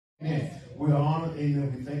Amen. We are honored,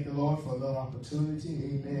 amen. We thank the Lord for another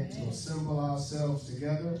opportunity, amen, to assemble ourselves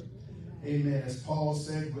together. Amen. As Paul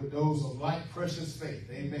said, with those of like precious faith.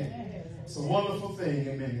 Amen. It's a wonderful thing,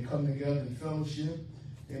 amen, to come together in fellowship.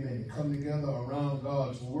 Amen. To come together around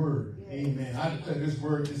God's word. Amen. I declare this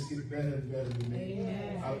word just gets better and better to me.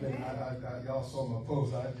 Y'all saw my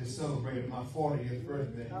post. I just celebrated my 40th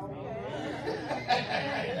birthday.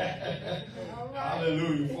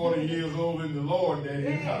 Hallelujah. 40 years old in the Lord, that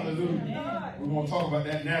is. Hallelujah. We won't talk about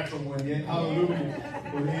that natural one yet. Hallelujah.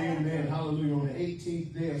 But amen. Hallelujah. On the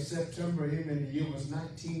 18th day of September, amen, the year was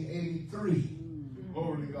 1983.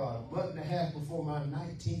 Glory to God. A month and a half before my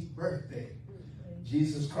 19th birthday,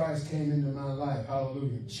 Jesus Christ came into my life.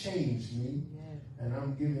 Hallelujah. Changed me. And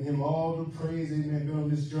I'm giving him all the praise. Amen. Been on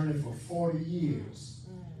this journey for 40 years.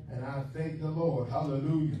 And I thank the Lord.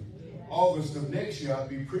 Hallelujah. August of next year, I'll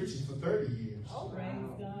be preaching for 30 years.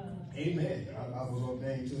 Amen. I was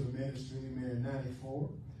ordained to the ministry, amen, in 94.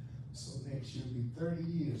 So next year will be 30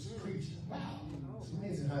 years preaching. Wow. It's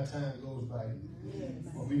amazing how time goes by.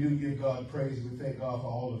 Well, we do give God praise. We thank God for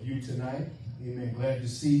all of you tonight. Amen. Glad to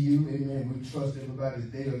see you. Amen. We trust everybody's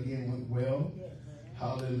day again went well.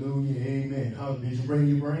 Hallelujah. Amen. Did you bring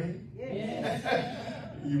your brain? Yes.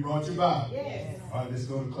 You brought your Bible? Yes. All right, let's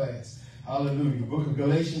go to class. Hallelujah. Book of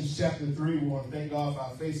Galatians chapter 3. We want to thank God for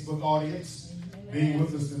our Facebook audience being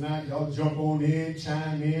with us tonight. Y'all jump on in,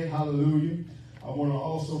 chime in. Hallelujah. I want to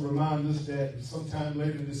also remind us that sometime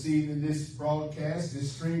later this evening, this broadcast,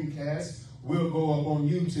 this streamcast, will go up on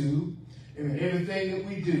YouTube. Amen. Everything that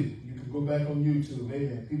we do, you can go back on YouTube.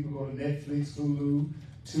 Amen. People go to Netflix, Hulu,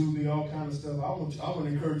 Tubi, all kind of stuff. I want to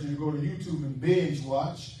encourage you to go to YouTube and binge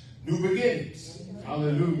watch New Beginnings.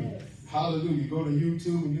 Hallelujah. Hallelujah. You go to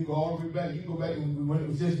YouTube and you go all the way back. You go back when it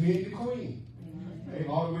was just me and the Queen. Hey,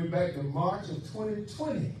 all the way back to March of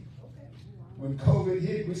 2020. When COVID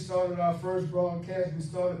hit, we started our first broadcast. We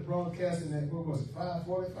started broadcasting at, what was it,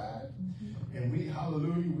 5:45? And we,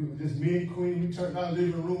 hallelujah, we were just me and Queen. We turned our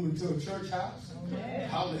living room into a church house.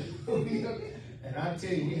 Hallelujah. And I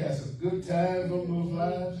tell you, we had some good times on those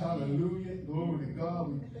lives. Hallelujah. Glory to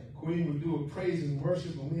God. Queen would do a praise and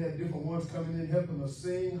worship, and we had different ones coming in helping us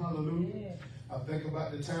sing. Hallelujah. I think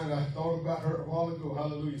about the time I thought about her a while ago.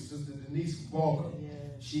 Hallelujah. Sister Denise Walker.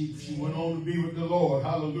 She went on to be with the Lord.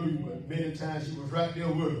 Hallelujah. But many times she was right there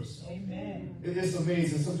with us. Amen. It's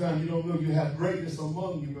amazing. Sometimes you don't know you have greatness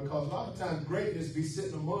among you, because a lot of times greatness be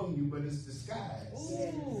sitting among you, but it's disguised.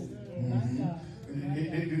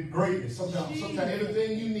 Greatness. Sometimes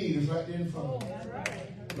everything you need is right there in front of you.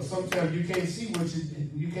 But sometimes you can't see what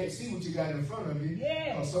you got in front of you.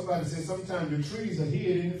 Or somebody said sometimes the trees are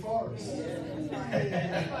hid in the forest.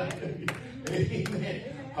 Amen.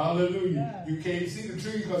 Hallelujah. You can't see the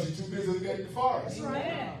trees because you're too busy to get in the forest.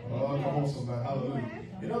 Oh, come on, somebody. Hallelujah.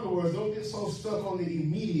 In other words, don't get so stuck on the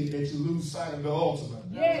immediate that you lose sight of the ultimate.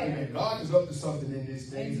 Amen. God is up to something in these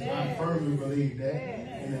things, and I firmly believe that.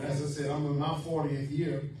 And as I said, I'm in my 40th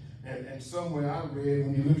year, and somewhere I read,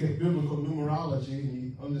 when you look at biblical numerology and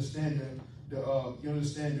you understand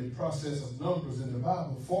the process of numbers in the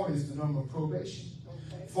Bible, 40 is the number of probation.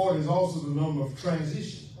 40 is also the number of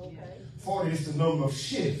transition. 40 is the number of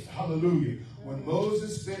shift. Hallelujah. When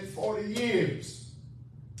Moses spent 40 years,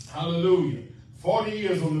 hallelujah, 40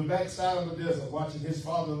 years on the backside of the desert watching his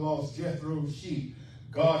father-in-law's Jethro's sheep,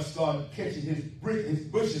 God started catching his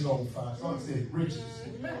bushes on fire. Someone said britches.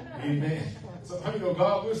 Amen. So how many know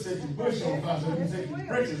God will set your bush on fire, so he can set your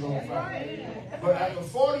britches on fire? But after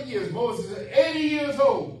 40 years, Moses is 80 years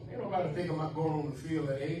old. Ain't nobody think about going on the field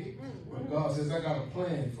at 80. When God says, I got a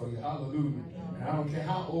plan for you. Hallelujah. And I don't care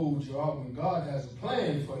how old you are, when God has a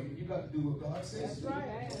plan for you, you got to do what God says to you.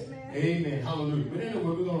 Amen. Hallelujah. But anyway,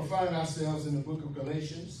 we're going to find ourselves in the book of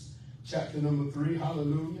Galatians, chapter number 3.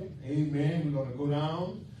 Hallelujah. Amen. We're going to go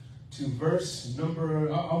down to verse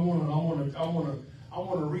number, I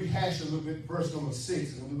want to rehash a little bit verse number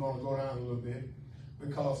 6, and we're going to go down a little bit,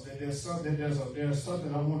 because there's something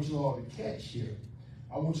I want you all to catch here.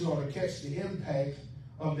 I want you all to catch the impact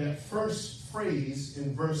of that first phrase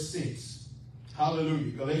in verse 6.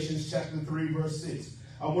 Hallelujah. Galatians chapter 3, verse 6.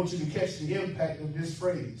 I want you to catch the impact of this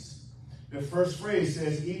phrase. The first phrase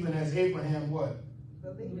says, even as Abraham what?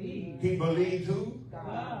 Believed. He believed who?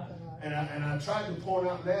 God. And I tried to point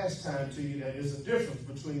out last time to you that there's a difference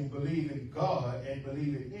between believing God and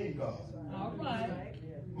believing in God. All right.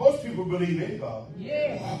 Most people believe in God.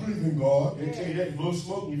 I believe in God. They tell you that, blow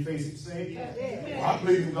smoke in your face at the same time. I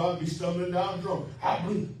believe in God, be stumbling down drunk. I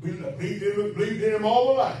believe in him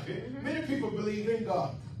all my life. Many people believe in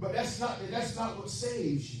God, but that's not what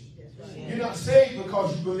saves you. You're not saved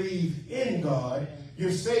because you believe in God.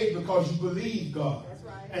 You're saved because you believe God.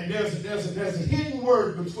 And there's a hidden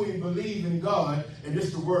word between believe in God and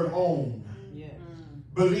it's the word own.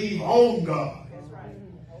 Believe on God.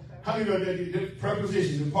 How do you know that the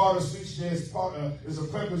preposition, the part of speech there is a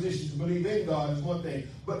preposition. To believe in God is one thing,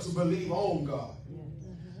 but to believe on God.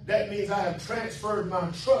 That means I have transferred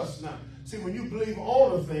my trust now. See, when you believe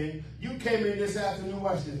on a thing, you came in this afternoon,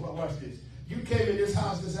 watch this. You came in this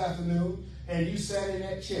house this afternoon and you sat in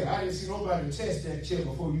that chair. I didn't see nobody test that chair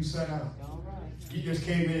before you sat down. You just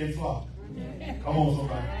came in and flopped. Come on,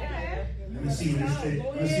 somebody. Let me see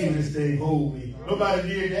what this thing hold me. Nobody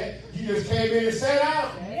did that. You just came in and sat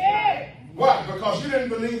down. Yeah. Why? Because you didn't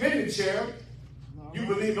believe in the chair. You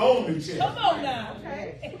believed on the chair. Come on now.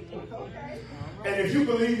 Okay. And if you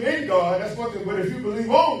believe in God, that's what. But if you believe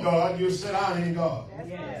on God, you'll sit down in God.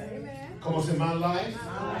 Yes. Come on, say my life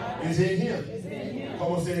is in Him.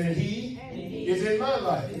 Come on, say that He is in my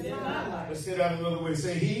life. Let's say that another way.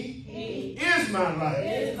 Say He is my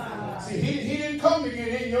life. See, He didn't come to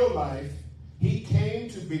get in your life. He came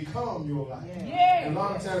to become your life. Yeah. And a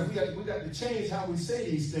lot of times we got to change how we say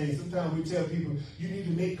these things. Sometimes we tell people, you need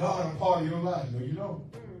to make God a part of your life. No, you don't.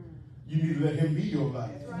 You need to let Him be your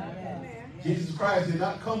life. Right. Jesus Christ did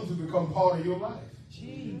not come to become part of your life.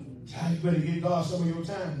 You better give God some of your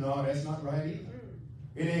time. No, that's not right either.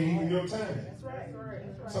 It ain't even your time. That's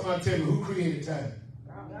right. Somebody tell me, who created time?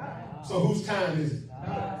 God. So whose time is it?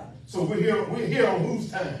 God. So we're here on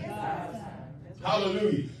whose time?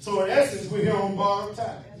 Hallelujah. So in essence, we're here on borrowed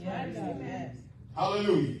time. Yes.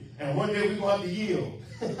 Hallelujah. And one day we're going to have to yield.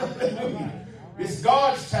 Hallelujah. It's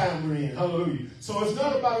God's time we're in. Hallelujah. So it's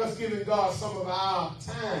not about us giving God some of our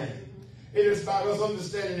time. It is about us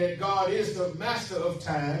understanding that God is the master of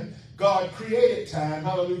time. God created time.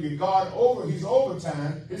 Hallelujah. He's over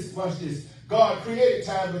time. Watch this. God created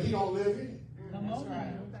time, but He don't live in it. That's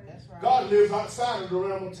right. God lives outside of the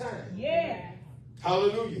realm of time. Yeah.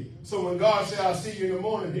 Hallelujah. So when God said, I'll see you in the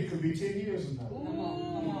morning, it could be 10 years from now.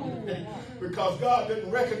 Because God didn't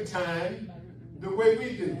reckon time the way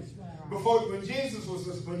we do. When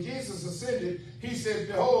Jesus ascended, He said,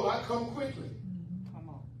 behold, I come quickly.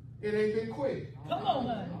 It ain't been quick. Come on,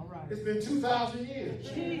 man. It's been 2,000 years.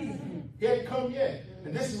 He ain't come yet.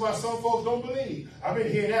 And this is why some folks don't believe. I've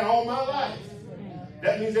been hearing that all my life.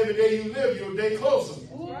 That means every day you live, you're a day closer.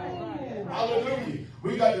 Hallelujah.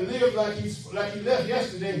 We got to live like He left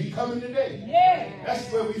yesterday. He coming today. Yeah. That's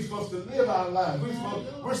where we're supposed to live our lives.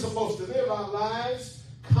 We're supposed to live our lives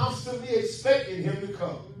constantly expecting Him to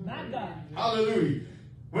come. My God. Hallelujah.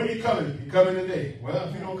 When He coming? He coming today. Well,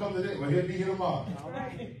 if He don't come today, well, He'll be here tomorrow.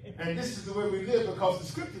 Right. And this is the way we live because the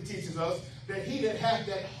Scripture teaches us that he that hath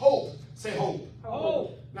that hope, say hope.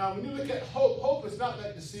 Hope. Now, when you look at hope is not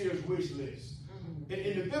like the Sears wish list.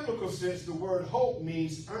 In the biblical sense, the word hope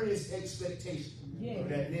means earnest expectation. Yeah. You know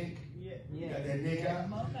that neck? Yeah. You got that neck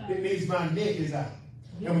out? It means my neck is out.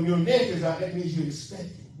 Yeah. And when your neck is out, that means you're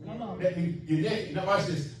expecting. That means your neck. Now watch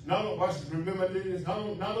this. Remember this.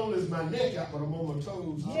 Not only is my neck out, but I'm on my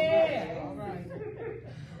toes. Yeah. All right.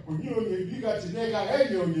 When you got your neck out and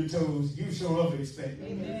you're on your toes, you show up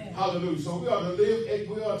expecting. Amen. Hallelujah. So we ought to live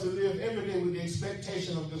every day with the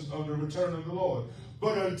expectation of the return of the Lord.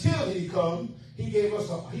 But until He comes, He gave us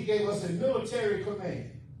a military command.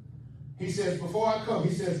 He says, before I come,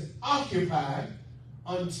 He says, occupy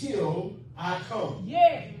until I come.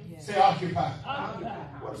 Yeah. Say occupy. Occupy.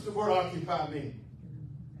 What does the word occupy mean?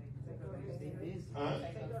 Huh?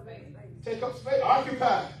 Take up space.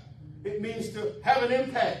 Occupy. It means to have an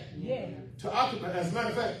impact. Yeah. To occupy. As a matter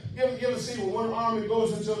of fact, you ever see when one army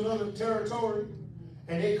goes into another territory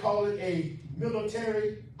and they call it a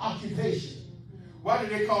military occupation? Why do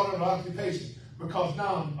they call it an occupation? Because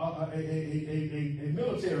now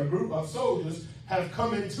a group of soldiers have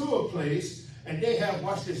come into a place and they have,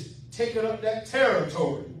 watch this, taken up that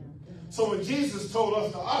territory. So when Jesus told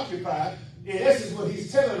us to occupy, in essence what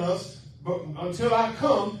He's telling us, but until I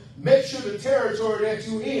come, make sure the territory that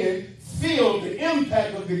you're in feel the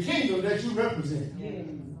impact of the kingdom that you represent. Yeah.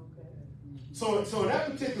 So in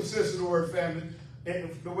that particular sense of the word, family,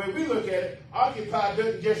 and the way we look at it, occupy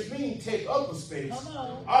doesn't just mean take up a space.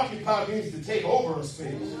 Occupy means to take over a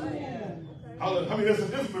space. I mean, there's a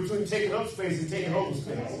difference between taking up space and taking over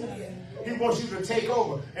space. He wants you to take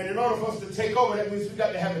over. And in order for us to take over, that means we've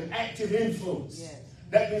got to have an active influence. Yes.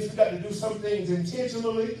 That means we've got to do some things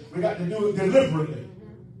intentionally. We've got to do it deliberately.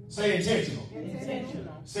 Say intentional.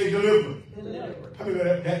 Say deliberate. I mean,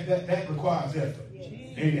 that requires effort.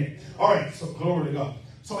 Yes. Amen. All right, so glory to God.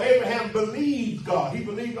 So Abraham believed God. He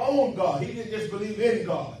believed on God. He didn't just believe in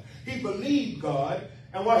God. He believed God.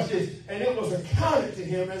 And watch this. And it was accounted to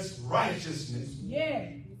him as righteousness. Yeah.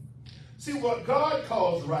 See, what God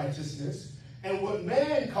calls righteousness And what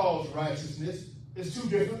man calls righteousness is two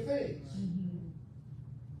different things.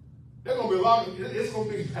 There's going to be a lot of, it's going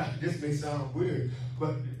to be, this may sound weird,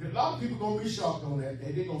 but a lot of people going to be shocked on that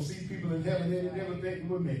day. They're going to see people in heaven they never think they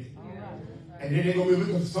would make it. And then they're going to be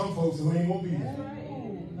looking for some folks who ain't going to be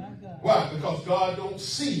there. Why? Because God don't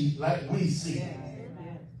see like we see.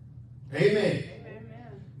 Amen.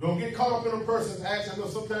 Don't get caught up in a person's action. I know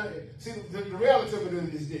sometimes, see, the reality of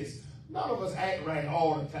it is this. None of us act right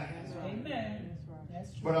all the time. Amen. That's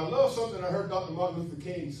true. But I love something I heard Dr. Martin Luther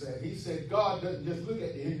King say. He said God doesn't just look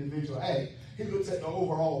at the individual act. He looks at the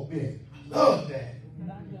overall bit. Love that.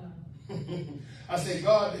 I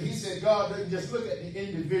said he said God doesn't just look at the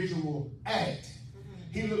individual act.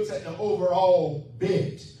 He looks at the overall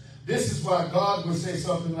bit. This is why God would say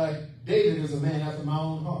something like, David is a man after my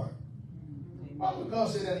own heart. Why would God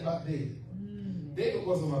say that about David? David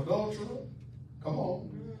was an adulterer. Come on.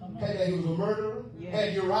 Had that he was a murderer.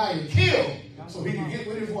 Had Uriah killed so he could get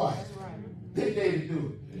with his wife. Did David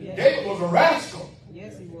do it? David was a rascal.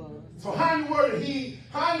 Yes, he was. So how in the world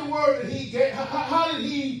did he get, how did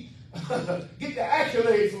he get the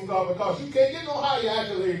accolades from God? Because you can't get no higher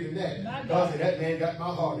accolade than that. God said, that man got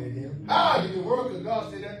my heart in him. How in the world could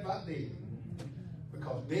God say that about David?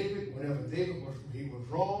 Because David, whenever David was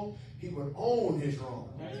wrong, he would own his wrong.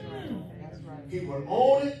 That's right. That's right. He would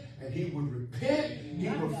own it, and he would repent. He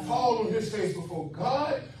would fall on his face before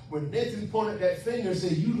God. When Nathan pointed that finger and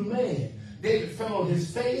said, you the man, David fell on his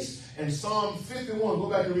face. And Psalm 51, go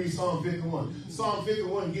back and read Psalm 51. Psalm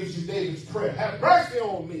 51 gives you David's prayer. Have mercy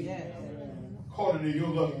on me, according to your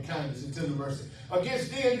loving kindness and tender mercy.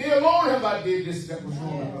 Against thee and thee alone have I did this that was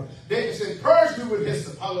wrong. David said, purge me with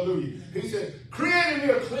hyssop. Hallelujah. He said, create in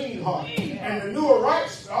me a clean heart and renew a right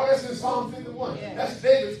spirit. Oh, that's in Psalm 51. That's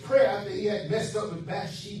David's prayer after he had messed up with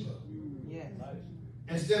Bathsheba.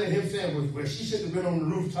 Instead of him saying, well, she should have been on the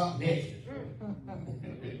rooftop naked.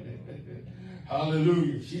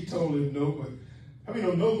 Hallelujah. She told him no, but I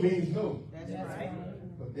mean, no means no. That's right.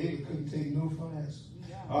 But David couldn't take no for an answer.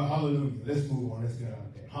 Hallelujah. Let's move on. Let's get out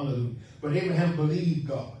of there. Hallelujah. But Abraham believed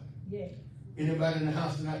God. Yeah. Anybody in the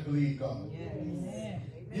house tonight believe God? Yes.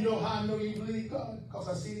 You know how I know you believe God? Because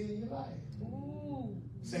I see it in your life. Ooh.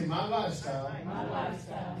 Say, my lifestyle,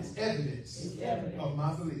 is evidence of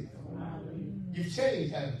my belief. You've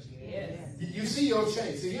changed, haven't you? Yes. You see your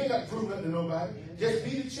change. So you ain't got to prove nothing to nobody. Just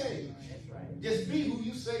be the change. Just be who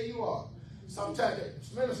you say you are.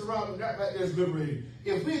 Sometimes, minister around that right there is liberating.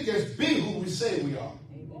 If we just be who we say we are.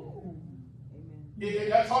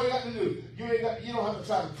 That's all you got to do. You don't have to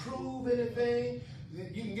try to prove anything.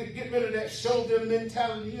 You can get rid of that show them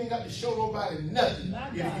mentality. You ain't got to show nobody nothing.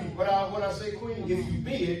 What I say, Queen, if you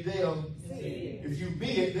be it, they'll see it. If you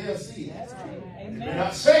be it, they'll see it. That's right. They may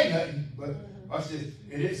not say nothing, but watch this.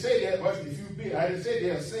 It didn't say that. Watch, if you be it, I didn't say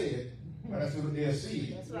they'll say it, but I said they'll see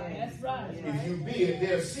it. That's right. That's right. If you be it,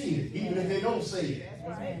 they'll see it, even if they don't say it.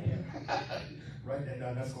 That's right. Write that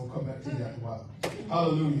down. That's going to come back to you after a while.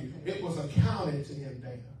 Hallelujah. It was accounted to him,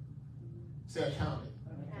 Dana. Say accounted.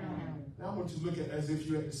 Now I want you to look at it as if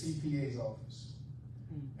you're at the CPA's office.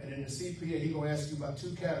 And in the CPA, he's going to ask you about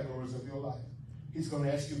two categories of your life. He's going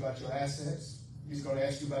to ask you about your assets. He's going to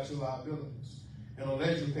ask you about your liabilities. And on the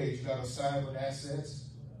ledger page, you got a side with assets.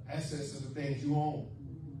 Assets are the things you own.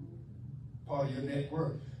 Part of your net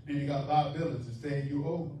worth. Then you got liabilities, the things you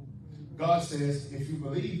owe. God says, if you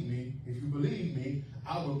believe me,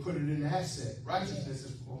 I will put it in asset. Righteousness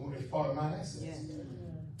is part of my assets. Yes.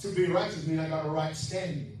 To be righteous means I got a right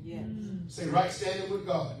standing. Yes. Say right standing with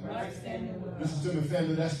God. Right standing with God. Listen to me,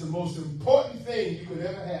 family. That's the most important thing you could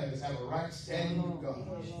ever have, is have a right standing with God.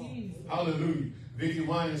 Hallelujah. Vicki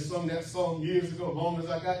Winans sung that song years ago, long as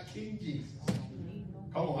I got King Jesus.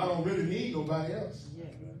 Come on, I don't really need nobody else.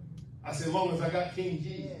 I said, long as I got King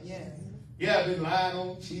Jesus. Yeah, I've been lied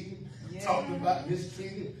on, cheated, talked about,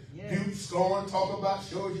 mistreated, abused, scorned, talked about,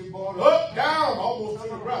 showed you born up, down, almost to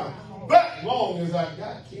the ground. But long as I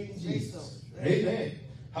got King Jesus. Amen.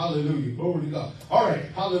 Hallelujah. Glory to God. All right.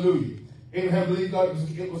 Hallelujah. Abraham believed God,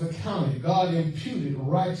 it was accounted. God imputed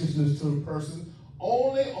righteousness to a person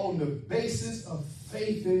only on the basis of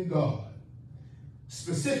faith in God.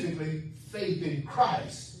 Specifically, faith in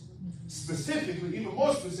Christ. Specifically, even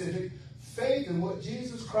more specific, faith in what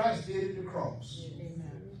Jesus Christ did at the cross.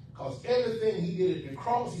 Because everything he did at the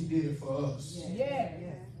cross, he did it for us.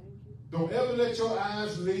 Don't ever let your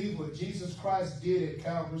eyes leave what Jesus Christ did at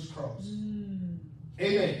Calvary's cross.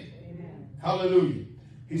 Amen. Hallelujah.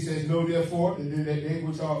 He says, know therefore that they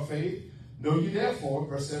which are of faith, know ye therefore,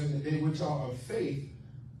 verse 7, that they which are of faith,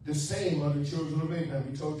 the same are the children of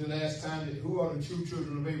Abraham. We told you last time that who are the true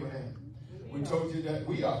children of Abraham? We told you that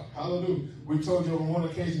we are. Hallelujah. We told you on one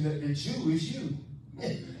occasion that the Jew is you.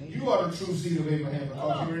 You are the true seed of Abraham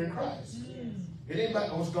because you're in Christ. It ain't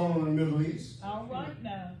about what's going on in the Middle East. All right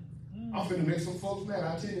now. I'm finna make some folks mad.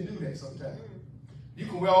 I tend to do that sometimes. You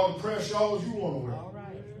can wear all the prayer shawls you want to wear. All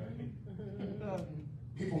right.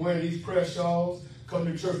 People wearing these prayer shawls, come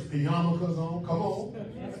to church with the yarmulkes on. Come on.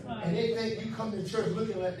 That's right. And they think you come to church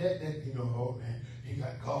looking like that, you know, oh man, he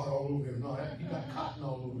got God all over him. No, you got cotton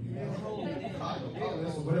all over you. Cotton,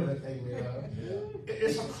 polyester, whatever that thing made out of.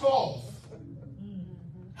 It's a cloth.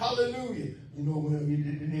 Hallelujah. You know,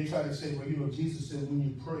 when they try to say, well, you know, Jesus said when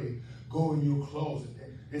you pray, go in your closet.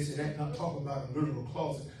 They said that's not talking about a literal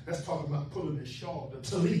closet. That's talking about pulling the shawl, the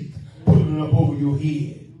tallit, pulling it up over your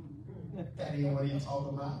head. That ain't what he's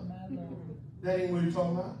talking about. That ain't what he's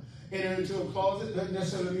talking about. Enter into a closet doesn't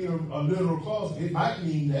necessarily mean a literal closet. It might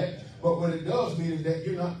mean that, but what it does mean is that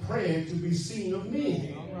you're not praying to be seen of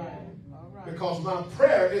men. All right. Because my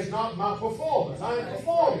prayer is not my performance. I ain't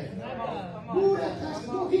performing. Ooh, that pastor,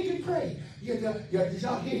 no, he can pray. Did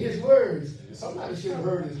y'all hear his words? Somebody should have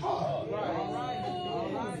heard his heart.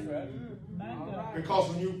 Because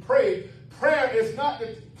when you pray, prayer is not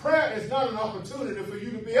an opportunity for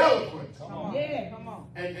you to be eloquent.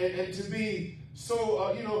 And to be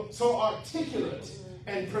so so articulate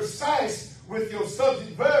and precise with your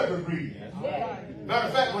subject verb agreement. Matter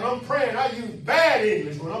of fact, when I'm praying, I use bad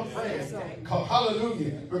English when I'm praying.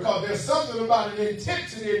 Hallelujah. Because there's something about an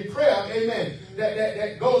intensity in prayer, amen,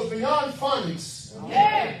 that goes beyond phonics.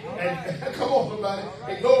 And come on, somebody.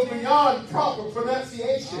 It goes beyond proper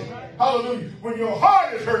pronunciation. Hallelujah. When your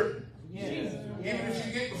heart is hurt, even if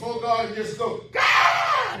you get before God and just go,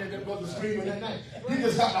 God! And then brother screaming at night. You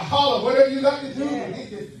just have to holler, whatever you got to do.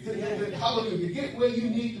 Hallelujah. Get where you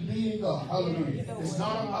need to be in God. Hallelujah. It's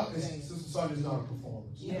not Sister Sonia, it's not a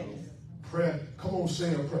performance. Yes. Prayer. Come on,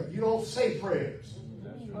 say a prayer. You don't say prayers.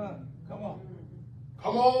 Come on.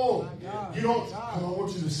 Come on. You don't. Come on, I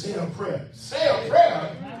want you to say a prayer. Say a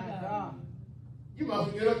prayer. You might as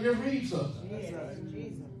well get up and just read something.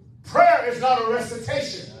 Jesus. Prayer is not a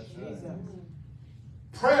recitation. Jesus.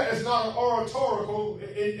 Prayer is not an oratorical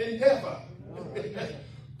endeavor.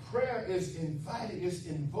 Prayer is inviting, it's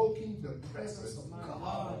invoking the presence of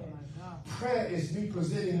God. Prayer is me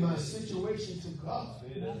presenting my situation to God.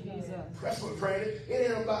 That's what prayer is.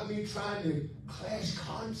 It ain't about me trying to clash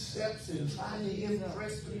concepts and trying to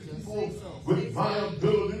impress the people with my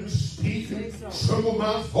ability to speak and tremble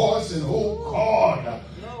my voice and, oh God,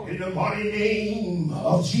 in the mighty name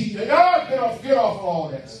of Jesus. No, get off all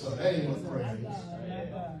that stuff. That ain't what prayer is.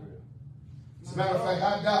 As a matter of fact,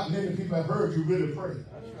 I doubt many people have heard you really pray.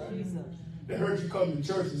 They heard you come to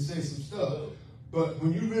church and say some stuff. But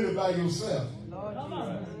when you really by yourself,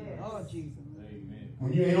 Lord Jesus.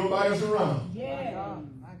 When you ain't nobody else around,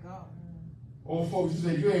 My God. old folks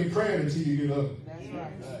say you ain't praying until you get up. That's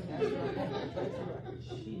right.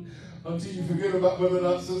 Until you forget about whether or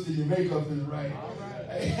not, sister, your makeup is right. All right.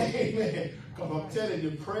 Amen. Because I'm telling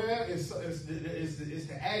you, prayer is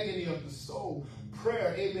the agony of the soul.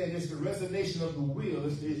 Prayer, amen, is the resignation of the will.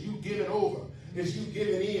 It's you giving over. It's you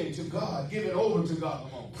giving in to God, giving over to God.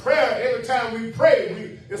 Prayer, every time we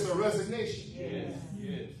pray, it's a resignation. Yes.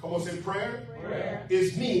 Come on, say prayer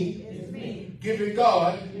is me giving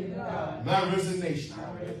God my resignation.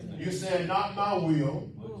 You're saying not my will,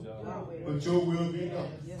 but your will be done.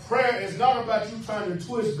 Prayer is not about you trying to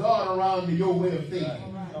twist God around to your way of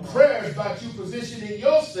thinking. Prayer is about you positioning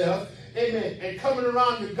yourself, amen, and coming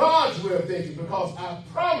around to God's way of thinking, because I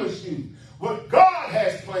promise you, what God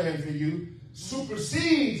has planned for you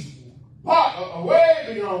supersedes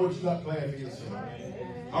way beyond what you got planned for yourself.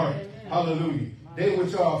 All right, hallelujah. They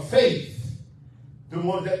which are of faith, the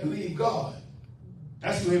ones that believe God,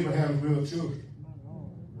 that's who Abraham's real children.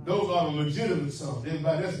 Those are the legitimate sons.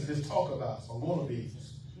 Everybody else is just talk about some wannabes.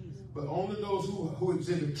 But only those who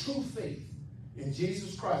exhibit true faith in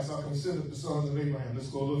Jesus Christ are considered the sons of Abraham. Let's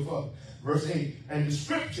go a little further. Verse 8. And the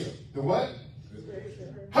scripture, the what?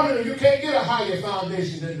 How many of you can't get a higher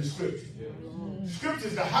foundation than the scripture? Scripture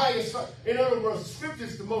is the highest. In other words, scripture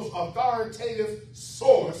is the most authoritative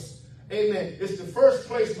source. Amen. It's the first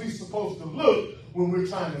place we're supposed to look when we're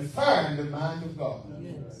trying to find the mind of God.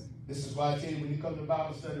 This is why I tell you, when you come to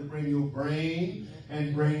Bible study, bring your brain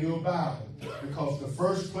and bring your Bible. Because the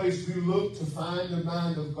first place we look to find the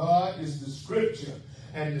mind of God is the scripture.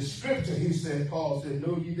 And the scripture, he said, Paul said,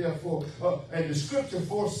 know ye therefore, and the scripture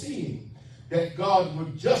foreseeing that God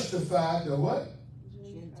would justify the what?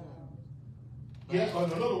 Yeah,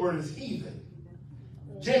 another word is heathen.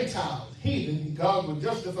 Gentiles, heathen. God would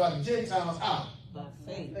justify the Gentiles how? By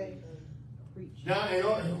faith. Now,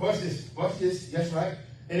 and watch this. That's right.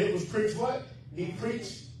 And it was preached what? He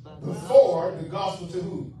preached before the gospel to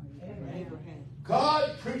who? Abraham.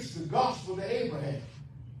 God preached the gospel to Abraham.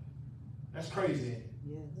 That's crazy.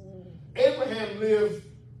 Yes. Abraham lived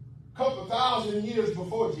a couple thousand years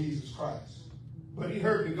before Jesus Christ. But he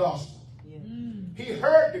heard the gospel. Yes. He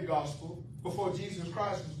heard the gospel before Jesus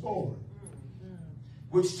Christ was born.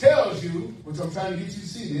 Which tells you, which I'm trying to get you to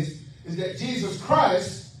see this, is that Jesus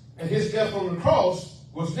Christ and his death on the cross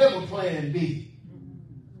was never plan B.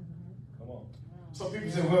 Come on. Some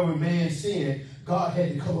people say, well, when man sinned, God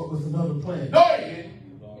had to come up with another plan. No, he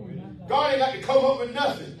didn't. God ain't got to come up with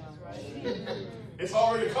nothing. It's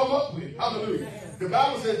already come up with. Hallelujah. The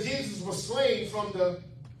Bible says Jesus was slain from the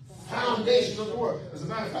foundation of the world. As a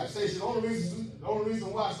matter of fact, it says the only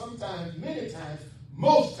reason why sometimes, many times,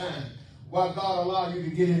 most times, why God allowed you to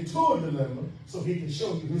get into a dilemma so he can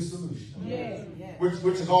show you his solution. Yes.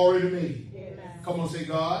 Which is already made. Yes. Come on, say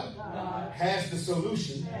God has the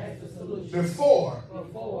solution, Solution. before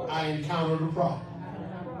Before I encounter the problem.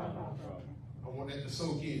 I want that to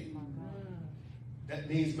soak in. That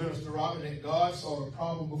means, Minister Robin, that God saw the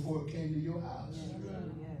problem before it came to your house.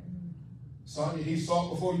 Sonia, he saw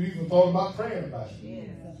it before you even thought about praying about it.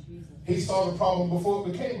 He saw the problem before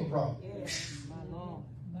it became a problem.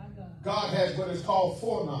 God has what is called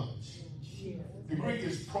foreknowledge. The Greek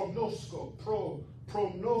is prognosko,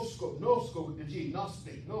 nosko with the G,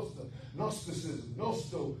 gnostic, gnosticism,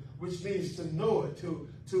 nosto, which means to know it, to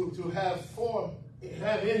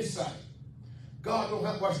have insight. God don't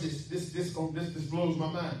have, watch this. This blows my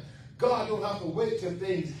mind. God don't have to wait till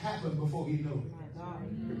things happen before he knows it.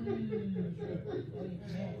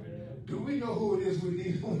 Do we know who it is we're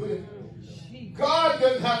dealing with? God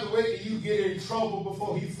doesn't have to wait till you get in trouble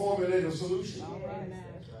before he formulates a solution.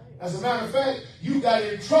 As a matter of fact, you got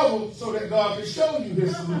in trouble so that God can show you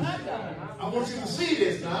his solution. I want you to see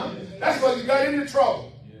this now. That's why you got into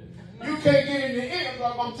trouble. You can't get into anything.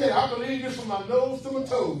 I'm telling you, I believe this from my nose to my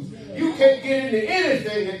toes. You can't get into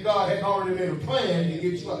anything that God had already made a plan to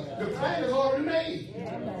get you out. The plan is already made.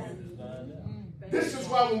 This is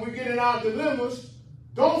why when we get in our dilemmas,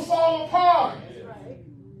 don't fall apart.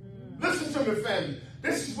 Listen to me, family.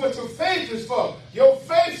 This is what your faith is for. Your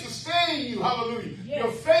faith sustains you. Hallelujah. Yes.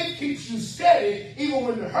 Your faith keeps you steady even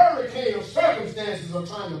when the hurricane or circumstances are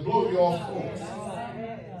trying to blow you off course.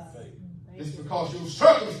 It's because your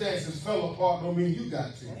circumstances fell apart don't mean you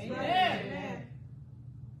got to. Amen.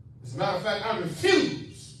 As a matter of fact, I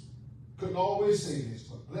refuse. Couldn't always say this,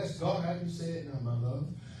 but bless God, I can say it now, my love.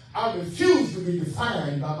 I refuse to be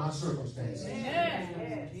defined by my circumstances. Amen.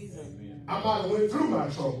 I might have went through my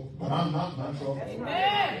trouble, but I'm not my trouble.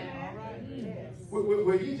 Amen.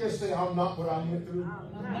 Will you just say, I'm not what I went through?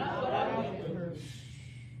 I'm not what I went through.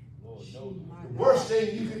 The worst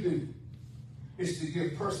thing you can do is to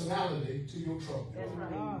give personality to your trouble. That's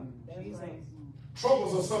right. That's right.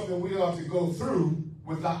 Troubles are something we ought to go through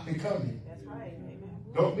without becoming. That's right.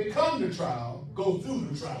 Amen. Don't become the trial, go through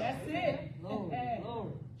the trial. That's it. Lord.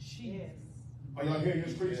 Are y'all hearing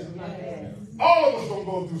this preaching tonight? Yes. All of us gonna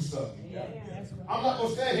go through stuff. Yes. I'm not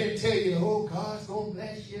gonna stand here and tell you, oh, God's gonna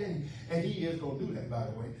bless you, and he is gonna do that, by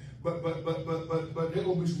the way. But there's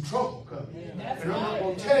gonna be some trouble coming. Yes. And I'm not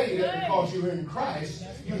gonna tell you that because you're in Christ,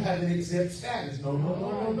 you have an exempt status. No.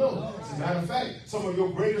 As a matter of fact, some of your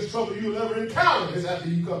greatest trouble you'll ever encounter is after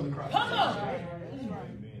you come to Christ. Come on.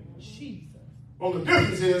 Jesus. Well, the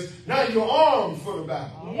difference is now you're armed for the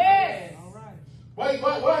battle. Yes.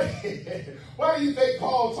 Why do you think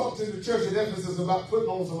Paul talked to the church at Ephesus about putting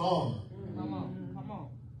on some armor? Come on.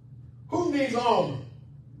 Who needs armor?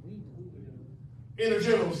 In a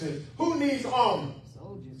general sense. Who needs armor?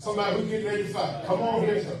 Somebody who's getting ready to fight. Come on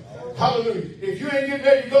here. Hallelujah. If you ain't getting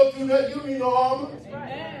ready to go through that, you don't need no armor.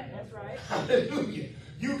 That's right. Hallelujah.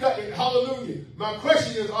 You got it. Hallelujah. My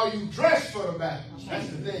question is, are you dressed for the battle? That's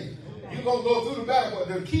the thing. You're going to go through the battle,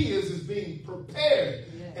 but the key is being prepared.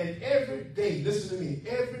 And every day, listen to me,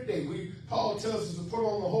 every day, Paul tells us to put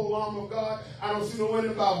on the whole armor of God. I don't see nowhere in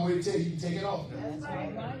the Bible where it tells you to take it off now. That's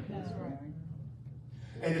right. That's right.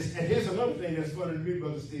 And here's another thing that's funny to me,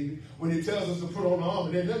 Brother Stevie. When he tells us to put on the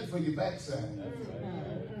armor, there's nothing for your backside.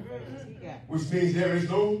 Which means there is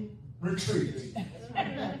no retreat.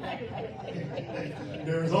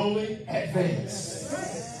 There is only advance.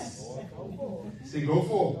 See, go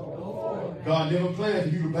forward. God never planned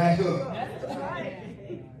for you to back up. That's right.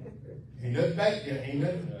 Ain't nothing back there. Ain't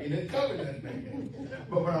nothing covered nothing back there.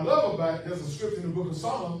 But what I love about it, there's a scripture in the book of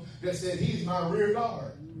Psalms that said he's my rear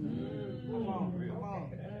guard.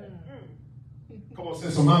 Come on, say,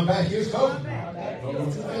 so my back is covered. Don't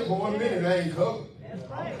you think for 1 minute I ain't covered.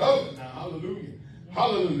 I'm covered now. Hallelujah.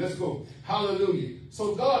 Hallelujah. Let's go. Hallelujah.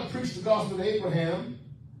 So God preached the gospel to Abraham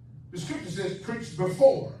The scripture says preach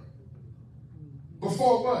before.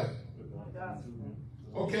 Before what?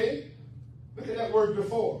 Okay? Look at that word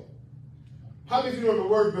before. How many of you know the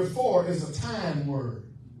word before is a time word?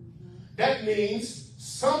 That means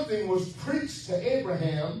something was preached to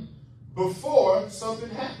Abraham before something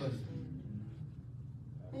happened.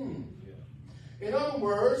 In other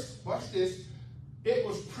words, watch this, it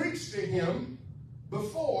was preached to him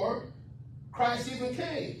before Christ even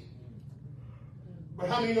came. But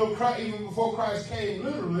how many know Christ, even before Christ came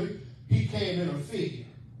literally, he came in a figure?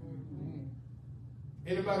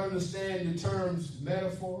 Anybody understand the terms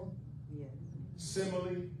metaphor? Yes.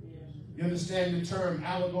 Simile? Yes. You understand the term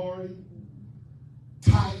allegory?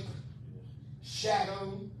 Type?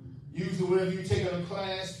 Shadow? Usually whenever you take a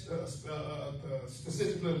class,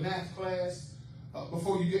 specifically a math class,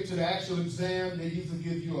 before you get to the actual exam, they usually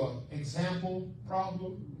give you an example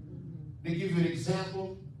problem. They give you an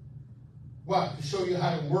example. Why? To show you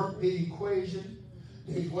how to work the equation.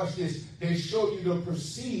 Watch this. They show you the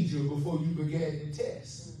procedure before you began the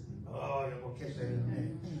test. Oh, you're going to catch that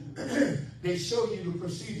in a minute. They show you the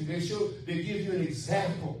procedure. They give you an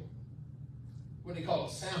example. What they call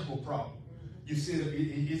a sample problem. You see,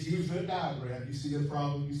 it's usually a diagram. You see the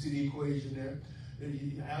problem. You see the equation there.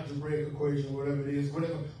 The algebraic equation, whatever it is,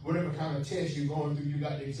 whatever kind of test you're going through, you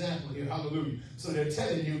got the example here. Hallelujah. So they're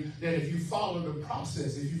telling you that if you follow the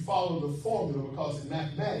process, if you follow the formula, because in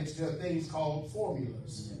mathematics there are things called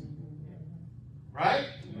formulas. Right?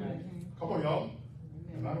 Come on, y'all.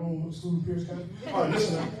 If I don't know what school Pierce kind of. All right,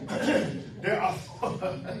 listen. There are.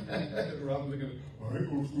 I'm looking at. I ain't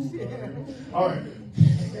go to school. All right.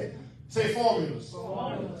 Say formulas.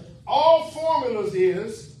 All formulas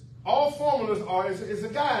is a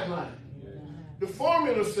guideline. The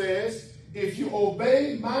formula says, if you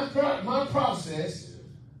obey my process,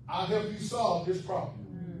 I'll help you solve this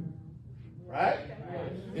problem. Right?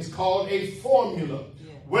 It's called a formula.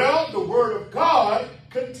 Well, the Word of God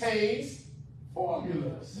contains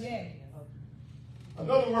formulas.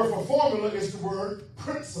 Another word for formula is the word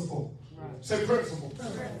principle. Say principle.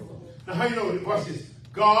 Now, how you know it? Watch this.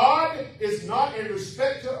 God is not a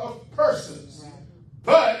respecter of persons,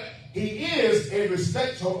 but he is a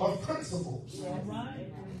respecter of principles.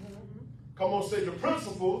 Come on, say the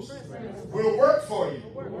principles will work for you.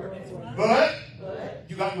 But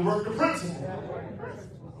you got to work the principle.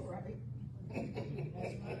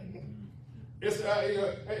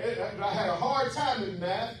 I had a hard time in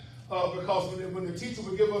math because when the teacher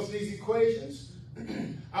would give us these equations,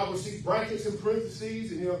 I would see brackets and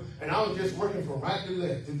parentheses, and I was just working from right to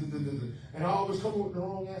left. And I always come up with the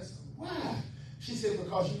wrong answer. Why? She said,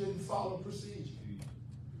 because you didn't follow procedure.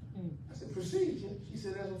 I said, procedure? She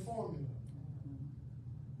said, there's a formula.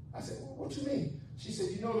 I said, well, what you mean? She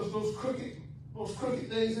said, you notice those crooked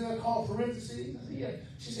things in there called parentheses? I said, yeah.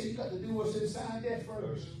 She said, you got to do what's inside that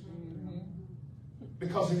first.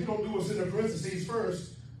 Because if you don't do what's in the parentheses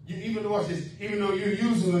first, even though you're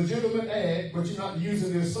using legitimate ag, but you're not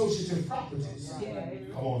using the associative properties.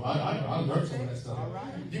 Come on, I learned some of that stuff.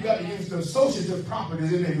 You got to use the associative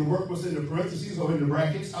properties in there to work what's in the parentheses or in the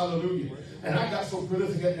brackets. Hallelujah. And I got so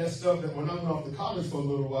prolific at that stuff that when I went off to college for a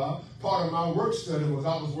little while, part of my work study was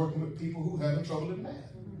I was working with people who had trouble in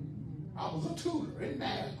math. I was a tutor in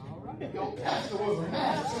math. Your pastor was a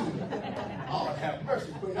math tutor. Lord have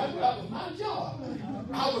mercy, Queen. That was my job.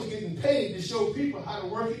 I was getting paid to show people how to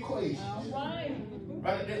work equations. Right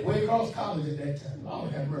at way across college at that time.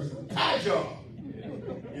 Lord have mercy. My job.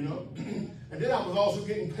 And then I was also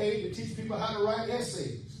getting paid to teach people how to write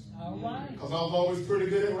essays. Because I was always pretty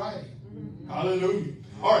good at writing. Hallelujah.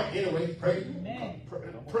 All right, anyway, pray.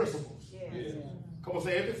 Principles. Come on,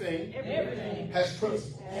 say everything has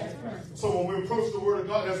principles. So when we approach the Word of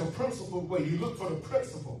God, there's a principled way. You look for the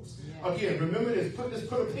principles. Again, remember this.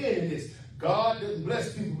 Put a pin in this. God doesn't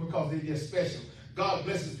bless people because they're just special. God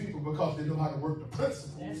blesses people because they know how to work the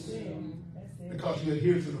principles. That's it. Because you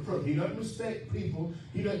adhere to the principles. He doesn't respect people.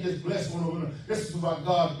 He doesn't just bless one over another. This is why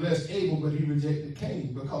God blessed Abel, but he rejected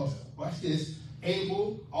Cain. Because, watch this,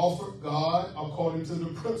 Abel offered God according to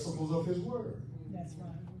the principles of his word. That's right.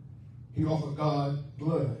 He offered God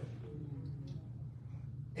blood.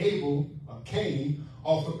 Cain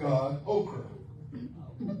offered God okra.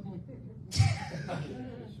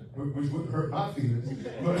 Which wouldn't hurt my feelings.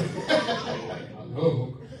 But I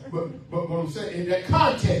love okra. But what I'm saying, in that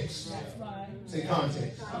context. That's right. Say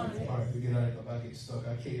context. All right, we get out of I get stuck.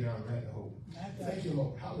 I can't get out of that hole. Thank you,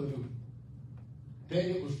 Lord. Hallelujah. Then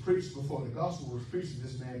it was preached before. The gospel was preached to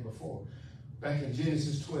this man before. Back in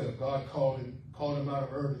Genesis 12, God called him out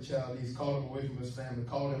of Ur the Chaldees, called him away from his family,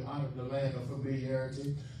 called him out of the land of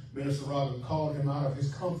familiarity. Minister Robin called him out of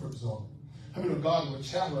his comfort zone. How many of God will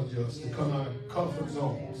challenge us to come out of comfort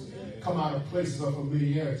zones, come out of places of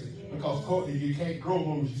familiarity? Because Courtney, you can't grow as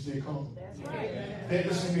long as you stay comfortable. Hey,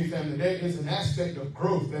 listen to me, family. There is an aspect of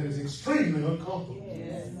growth that is extremely uncomfortable.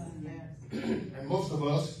 And most of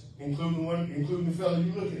us, including the fellow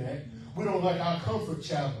you're looking at, we don't like our comfort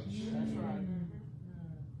challenge.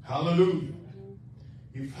 Hallelujah.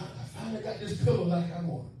 I finally got this pillow like I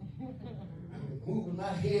want. I've been moving my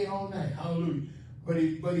head all night. Hallelujah. But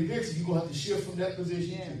eventually you're going to have to shift from that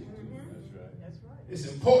position too. That's right. It's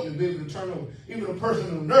important to be able to turn over. Even a person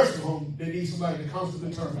in a nursing home, they need somebody to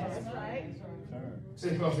constantly turn over. That's right. See,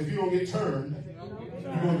 because if you don't get turned,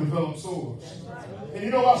 you're going to develop sores. And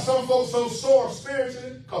you know why some folks so sore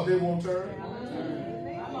spiritually? Because they won't turn.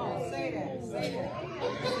 Come on, say that. Say that.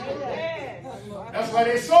 That's why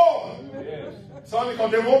they sore. Son,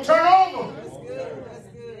 because they won't turn over. That's good. That's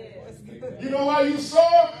good. That's good. You know why you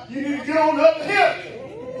sore? You need to get on the other hip.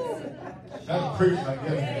 That'll preach like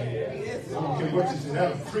that. I don't care what you say.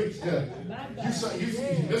 That'll preach that. You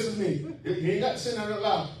listen to me. You ain't got to say that out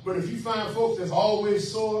loud. But if you find folks that's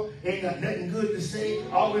always sore, ain't got nothing good to say,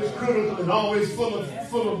 always critical and always full of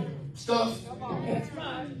stuff,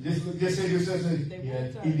 just say this,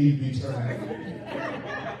 yeah, he need to be turned.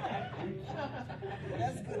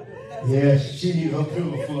 Yes, she need her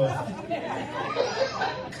pillow fluff.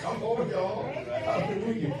 Come over, y'all.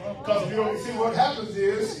 Hallelujah. Because if you don't see what happens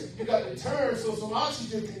is you got to turn so some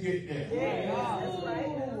oxygen can get there.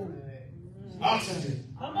 Oxygen.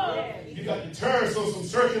 Come on. You got to turn so some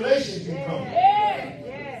circulation can come.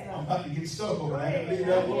 I'm about to get stuck over that. I can leave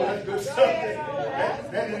that alone. That's good stuff.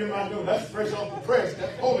 That didn't in my nose. That's fresh off the press.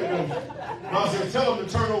 That's Holy Ghost. God said, tell them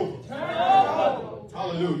to turn over.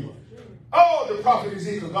 Hallelujah. Oh, the prophet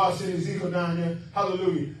Ezekiel. God sent Ezekiel down there.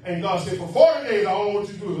 Hallelujah. And God said, for 40 days, all I want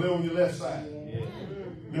you to do is lay on your left side.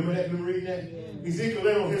 Remember that? Remember reading that? Ezekiel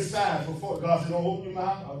lay on his side for 40 days. God said, don't open your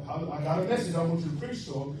mouth. I got a message I want you to preach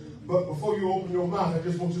to him. But before you open your mouth, I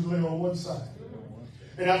just want you to lay on one side.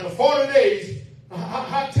 And after 40 days,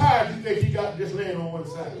 how tired do you think he got just laying on one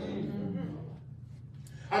side?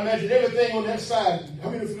 I imagine everything on that side. I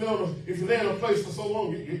mean, if you lay in a place for so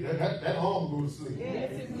long, that arm will go to sleep.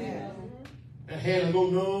 That hand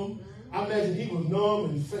will go numb. I imagine he was numb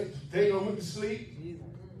and they went to sleep.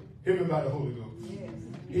 Him by the Holy Ghost.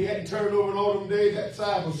 He hadn't turned over in all them days. That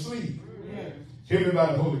side was asleep. Him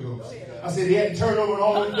by the Holy Ghost. I said he hadn't turned over in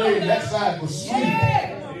all them days. That side was asleep.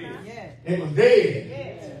 It was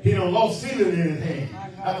dead. He done lost feeling in his hand.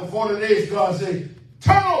 After 40 days, God said,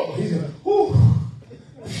 turn over. He said, whoo.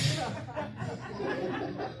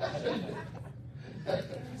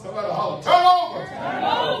 Somebody holler, turn over. Turn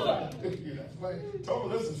over. Turn over.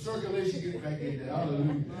 Let some circulation get back in there.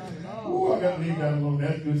 Hallelujah. Ooh, I got to leave that alone.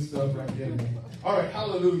 That's good stuff right there, man. All right,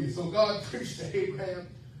 hallelujah. So God preached to Abraham.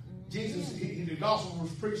 Jesus, the gospel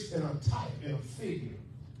was preached in a type, in a figure.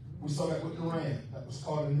 We saw that with the ram that was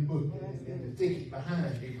caught in the book, in the thicket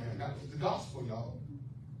behind Abraham. That was the gospel, y'all.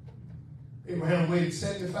 Abraham waited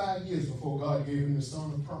 75 years before God gave him the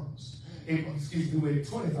son of promise. He waited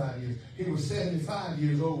 25 years. He was 75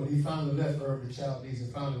 years old when he finally left Ur of the Chaldees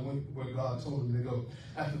and finally went where God told him to go.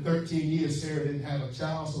 After 13 years, Sarah didn't have a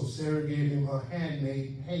child, so Sarah gave him her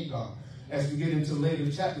handmaid, Hagar. As we get into later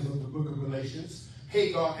chapters of the book of Galatians,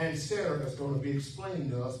 Hagar and Sarah is going to be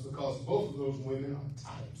explained to us because both of those women are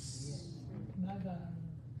types.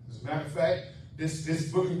 As a matter of fact, this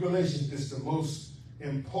book of Galatians is the most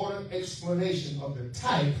important explanation of the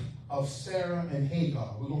type of Sarah and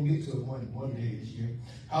Hagar. We're going to get to it one day this year.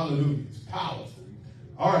 Hallelujah. It's powerful.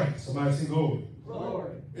 All right. Somebody say glory.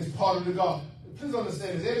 Glory. It's part of the God. Please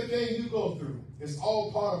understand this. Everything you go through is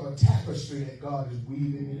all part of a tapestry that God is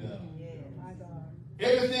weaving in.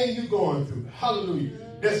 Everything you're going through. Hallelujah.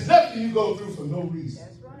 There's nothing you go through for no reason.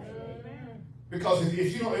 That's right. Because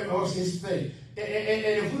if you don't, it's this thing.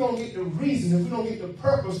 And if we don't get the reason, if we don't get the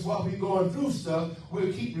purpose while we're going through stuff,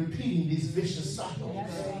 we'll keep repeating these vicious cycles.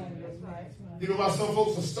 That's right. You know why some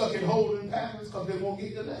folks are stuck in holding patterns? Because they won't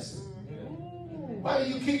get the lesson. Why do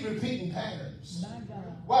you keep repeating patterns?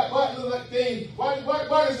 Why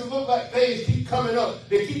does it look like things keep coming up?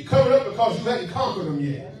 They keep coming up because you haven't conquered them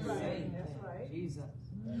yet. That's right. Jesus.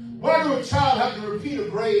 Why do a child have to repeat a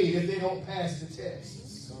grade if they don't pass the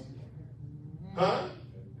tests? Huh?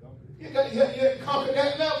 You haven't conquered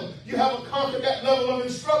that level. You haven't conquered that level of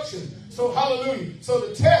instruction. So hallelujah. So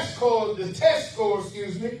the test score,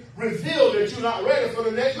 revealed that you're not ready for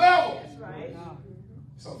the next level. That's right.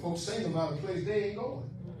 Some folks sing about a place they ain't going.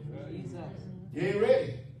 You ain't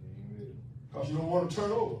ready. Because you don't want to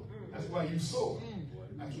turn over. That's why you sore.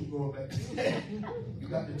 I keep going back. You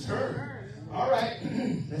got to turn. All right.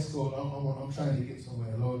 Let's go. I'm trying to get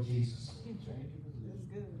somewhere. Lord Jesus.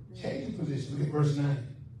 Change your position. Look at verse 9.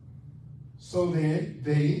 So then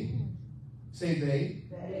they, say they.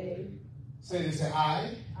 Say they, say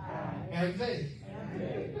I. And they.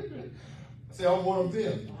 Say I'm one of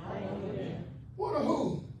them. One of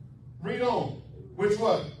who? Read on. Which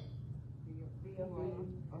one?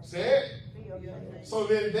 Say it. So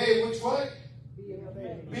then they, which what?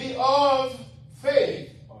 Be of faith.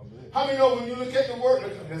 How many know when you look at the word,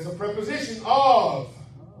 there's a preposition of.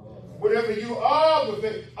 Whatever you are with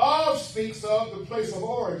it, of speaks of the place of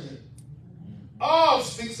origin. Of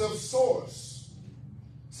speaks of source.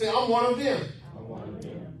 Say, I'm one of them.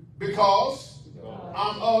 Because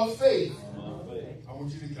I'm of faith. I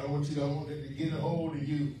want it to get a hold of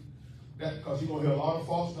you. That because you're gonna hear a lot of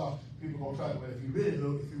false doctrine. People gonna try to, well, if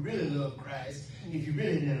you really love Christ, if you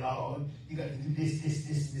really in the Lord, you got to do this.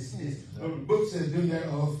 The book says do that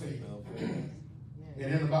of faith. And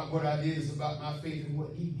then about what I did is about my faith and what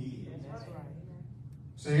he did. That's right.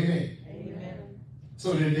 Say amen. Amen.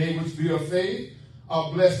 So that they which be of faith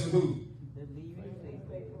are blessed with who?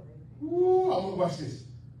 Ooh, I'm gonna watch this.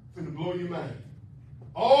 It's gonna blow your mind.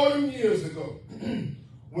 All them years ago,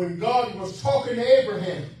 when God was talking to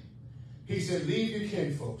Abraham, he said, leave your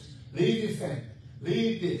kinfolks, leave your family,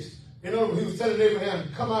 leave this. In other words, he was telling Abraham,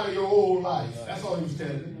 come out of your old life. That's all he was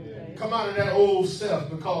telling him. Come out of that old self,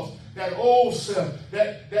 because that old self,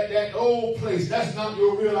 that old place, that's not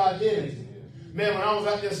your real identity. Man, when I was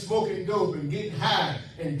out there smoking dope and getting high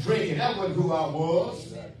and drinking, that wasn't who I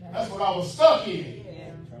was. That's what I was stuck in.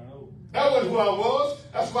 That wasn't who I was.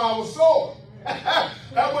 That's why I was sore.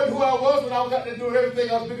 That wasn't who I was when I was out there doing everything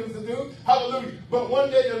I was beginning to do. Hallelujah. But one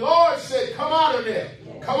day the Lord said, come out of there.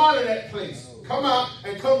 Come out of that place. Come out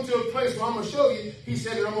and come to a place where I'm going to show you. He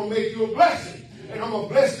said that I'm going to make you a blessing. And I'm going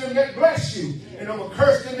to bless them that bless you. And I'm going to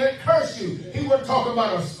curse them that curse you. He wasn't talking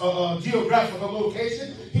about a geographical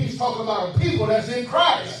location. He's talking about a people that's in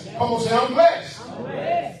Christ. I'm going to say, I'm blessed. I'm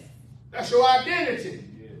blessed. That's your identity.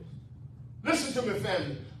 Listen to me,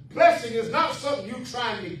 family. Blessing is not something you're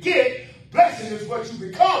trying to get. Blessing is what you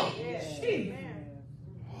become.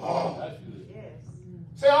 Oh.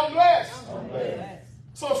 Say, I'm blessed. I'm blessed.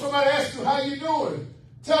 So if somebody asks you, how you doing?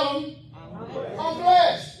 Tell them, I'm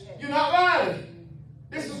blessed. You're not lying.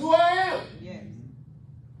 This is who I am. Yes.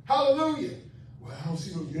 Hallelujah. Well, I don't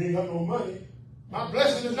see no, you ain't got no money. My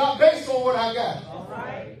blessing is not based on what I got. All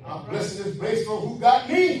right. My blessing is based on who got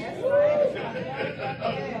me. That's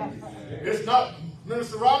right. It's not,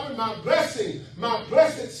 Minister Robin, my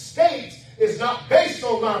blessed state is not based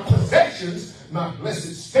on my possessions. My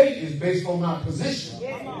blessed state is based on my position.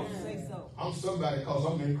 Yes. I'm somebody because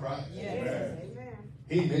I'm in Christ. Yes. Amen.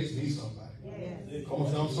 He makes me somebody. Yes. Come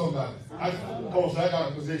on, say I'm somebody. Come on, say I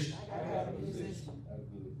got a position.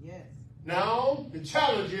 Yes. Now, the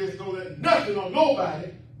challenge is don't let nothing or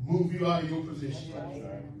nobody move you out of your position.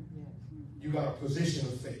 Right. You got a position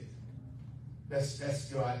of faith. That's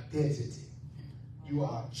your identity. You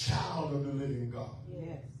are a child of the living God.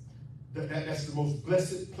 Yes. That's the most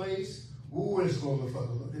blessed place. Ooh, let's go a little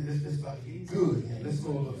further. It's about to get good here. Let's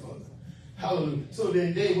go a little further. Hallelujah. So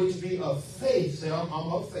then they which be of faith. Say, I'm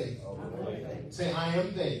of faith. Say, I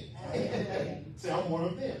am they. Say, I'm one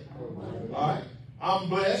of them. All right. I'm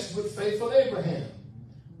blessed with faithful Abraham.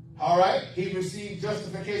 All right. He received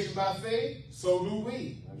justification by faith. So do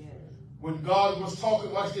we. When God was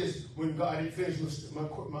talking, watch this. When God, I didn't finish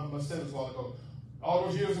my sentence a while ago. All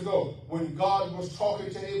those years ago, when God was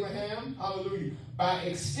talking to Abraham, hallelujah, by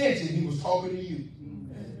extension, he was talking to you.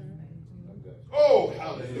 Oh,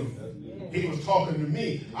 hallelujah. He was talking to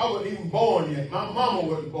me. I wasn't even born yet. My mama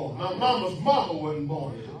wasn't born. My mama's mama wasn't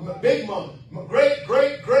born. My big mama, my great,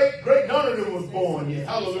 none of them was born yet.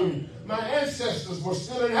 Hallelujah. My ancestors were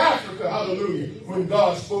still in Africa, hallelujah, when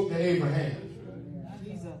God spoke to Abraham.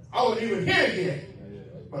 I wasn't even here yet.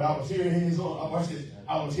 But I was here in his own. Watch this.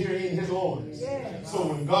 I was here in his loins. Yeah. So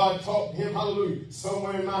when God talked to him, hallelujah,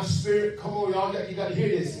 somewhere in my spirit, come on, y'all, you got to hear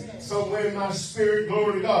this. Somewhere in my spirit,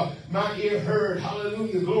 glory to God, my ear heard,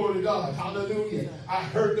 hallelujah, glory to God, hallelujah. I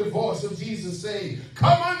heard the voice of Jesus saying,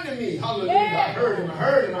 come unto me, hallelujah. I heard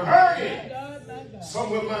him.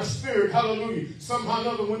 Somewhere in my spirit, hallelujah. Somehow or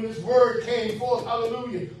another, when this word came forth,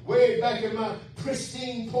 hallelujah, way back in my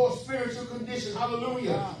pristine, poor spiritual condition,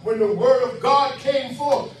 hallelujah. When the word of God came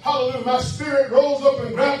forth, hallelujah, my spirit rose up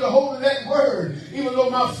and grabbed a hold of that word. Even though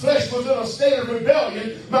my flesh was in a state of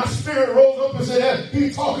rebellion, my spirit rose up and said,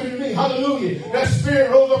 he's talking to me, hallelujah. That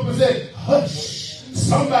spirit rose up and said, hush,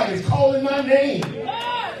 somebody's calling my name.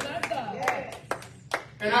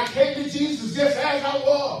 And I came to Jesus just as I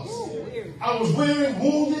was. I was weary,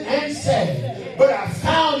 wounded, and sad. But I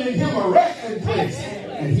found in him a resting place.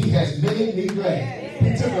 And he has made me glad.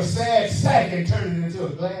 He took a sad sack and turned it into a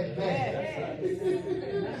glad bag.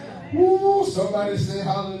 Woo, somebody say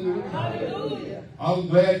hallelujah. Hallelujah. I'm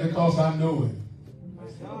glad because I know him.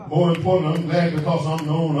 More important, I'm glad because I'm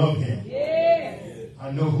known of him. Yes.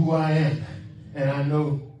 I know who I am, and I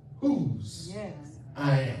know whose Yes.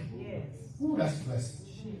 I am. Yes. Ooh, that's a blessing.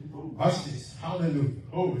 Watch this. Hallelujah.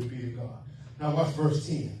 Glory be to God. Now watch verse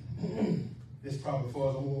 10. This is probably for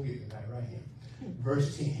us. I won't get tonight right here.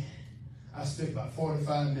 Verse 10. I spent about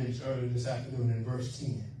 45 minutes earlier this afternoon in verse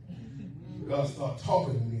 10. God started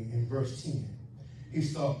talking to me in verse 10. He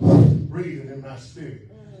started breathing in my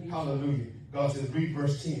spirit. Hallelujah. God says, read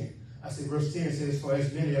verse 10. I said, verse 10 says, for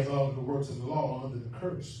as many as are the works of the law are under the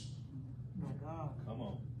curse. My God. Come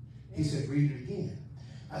on. He said, read it again.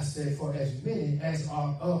 I said, for as many as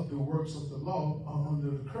are of the works of the law are under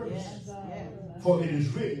the curse. Yes. Yes. For it is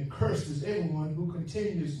written, cursed is everyone who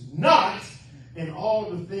continues not in all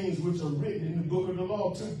the things which are written in the book of the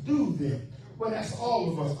law to do them. Well, that's all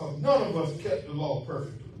of us, because none of us kept the law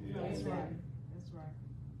perfectly. That's right. That's right.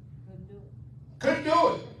 Couldn't do it. Couldn't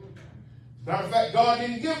do it. Matter of fact, God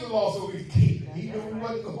didn't give the law so we could keep it. He knew we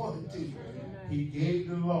wasn't going to. He gave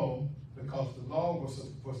the law because the law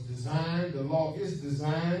was designed, the law is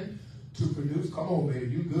designed to produce, come on baby,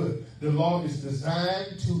 you good. The law is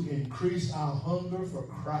designed to increase our hunger for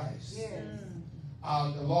Christ. Yes.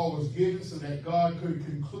 The law was given so that God could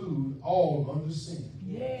conclude all under sin.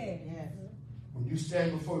 Yes. Yes. When you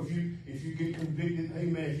stand before, if you get convicted,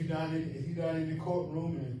 amen, if you down in the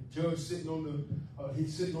courtroom and the judge sitting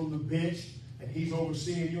on the bench and he's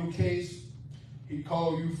overseeing your case, he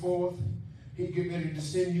call you forth, he get ready to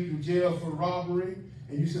send you to jail for robbery,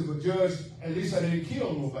 and you said, but judge, at least I didn't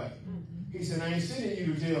kill nobody. He said, I ain't sending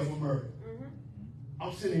you to jail for murder.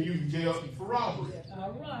 I'm sending you to jail for robbery.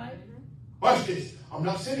 All right. Watch this. I'm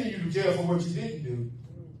not sending you to jail for what you didn't do.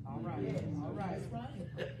 All right. All right. That's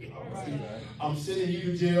right. All right. I'm sending you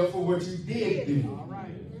to jail for what you did do. All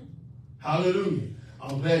right. Hallelujah.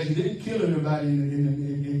 I'm glad you didn't kill anybody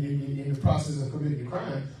in the process of committing a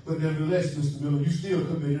crime, but nevertheless, Mr. Miller, you still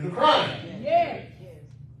committed a crime. Yes.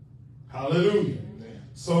 Hallelujah.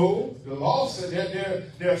 So the law said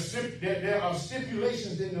that there are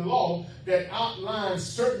stipulations in the law that outline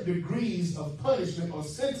certain degrees of punishment or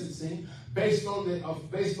sentencing based on the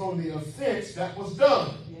offense that was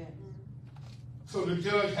done. Yes. So the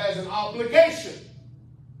judge has an obligation.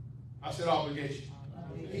 I said obligation.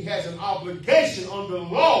 He has an obligation under the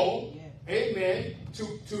law, amen,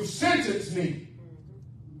 to sentence me.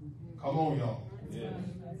 Come on, y'all. Yeah.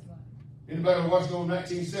 Anybody watch the old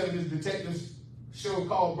 1970s detectives show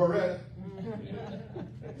called Beretta?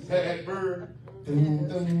 Had that bird. Dun,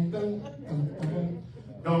 dun, dun, dun, dun.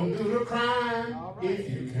 Don't do the crime if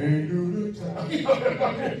you can't do the time.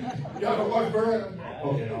 Y'all ever watch Beretta?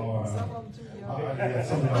 Okay, all right. Some of them too young. All right, yeah,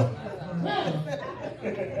 some of y'all.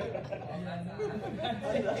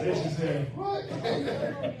 Then she said, what?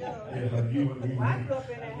 Yeah, you Well, I grew up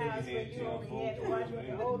in a house where you only had to watch what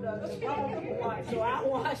the older the grown people watch, so I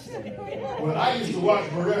watched it. Well, I used to watch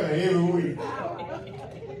Beretta every week.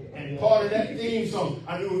 And part of that theme song,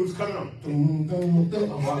 I knew it was coming on. Dun, dun, dun.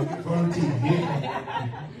 I'm about to get front of the TV.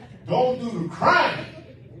 Don't do the crime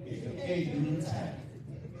if you can't do the time.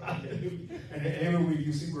 And then every week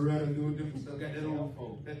you see Beretta doing different stuff. Got that old,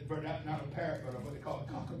 not a parrot, but what they call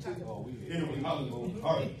a cockatoo. Anyway,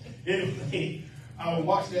 all right. Anyway, I would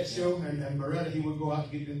watch that show, and Beretta, he would go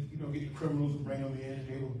out and get the criminals and bring them in, and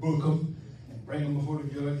they would book them and bring them before the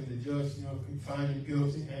judge, and the judge, could find them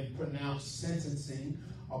guilty and pronounce sentencing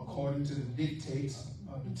according to the dictates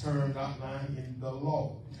of the terms outlined in the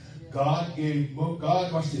law. God gave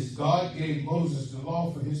Moses the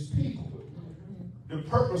law for his people. The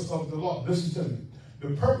purpose of the law, listen to me,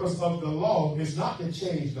 the purpose of the law is not to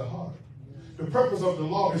change the heart. The purpose of the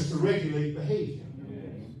law is to regulate behavior.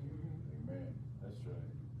 Amen. That's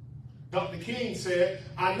right. Dr. King said,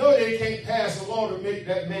 I know they can't pass a law to make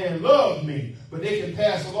that man love me, but they can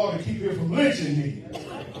pass a law to keep him from lynching me. All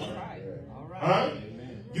right. All right. Huh?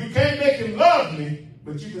 You can't make him love me,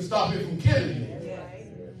 but you can stop him from killing me.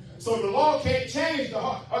 So the law can't change the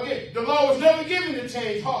heart. Again, the law was never given to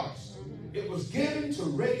change hearts. It was given to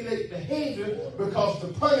regulate behavior because the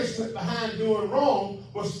punishment behind doing wrong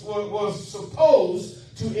was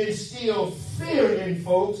supposed to instill fear in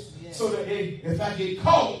folks so that if I get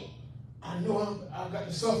caught, I know I've got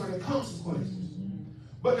to suffer the consequences.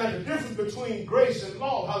 But now the difference between grace and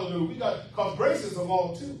law, hallelujah, because grace is a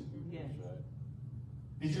law too. Yes.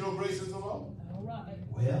 Did you know grace is a law? All right.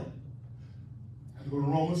 Well, I go to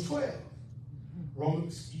Romans 12.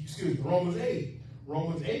 Romans 8.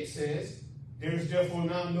 Romans 8 says, there is therefore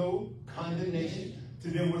now no condemnation to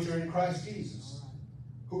them which are in Christ Jesus.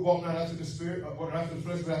 who walk not after the spirit, or walk not after the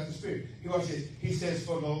flesh, but after the spirit. He says,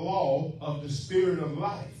 for the law of the spirit of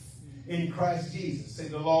life in Christ Jesus. Say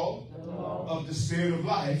the law of the spirit of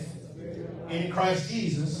life in Christ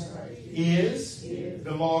Jesus is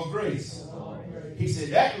the law of grace. He said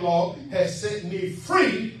that law has set me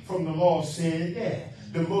free from the law of sin and death.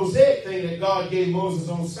 The Mosaic thing that God gave Moses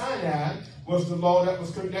on Sinai was the law that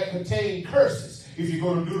contained curses. If you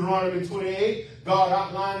go to Deuteronomy 28, God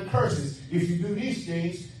outlined curses. If you do these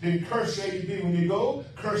things, then curse shall you be when you go,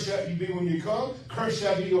 curse shall you be when you come, curse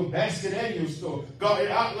shall be your basket and your store. God,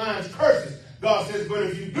 it outlines curses. God says, but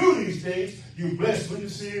if you do these things, you're blessed when you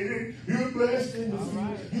sin, you're blessed in the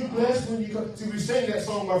field, you're blessed when you come. See, we sang that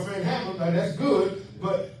song by Friend Hamlin. Now, that's good,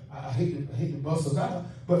 but I hate to bust us out.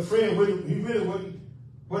 But Fred, he really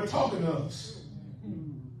wasn't talking to us.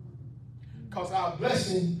 Because our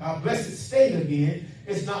blessed state again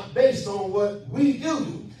is not based on what we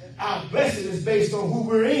do. Our blessing is based on who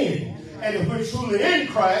we're in. And if we're truly in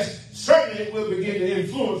Christ, certainly it will begin to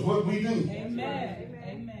influence what we do. Amen.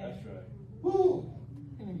 Amen. That's right. Woo.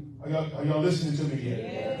 Are y'all listening to me yet?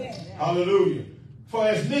 Yeah. Hallelujah. For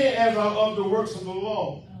as many as are of the works of the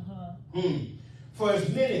law. For as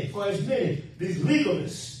many, these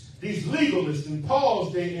legalists in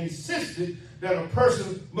Paul's day insisted that a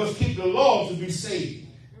person must keep the law to be saved.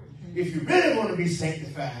 If you really want to be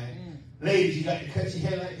sanctified, ladies, you got to cut your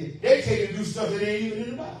hair like this. They tell you to do stuff that ain't even in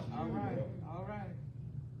the Bible. All right. All right.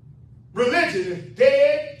 Religion is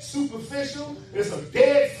dead, superficial. It's a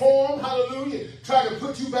dead form. Hallelujah. Try to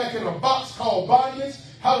put you back in a box called bondage.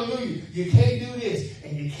 Hallelujah. You can't do this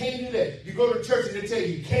and you can't do that. You go to church and they tell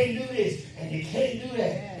you can't do this and you can't do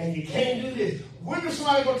that and you can't do this. When is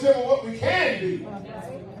somebody going to tell me what we can do?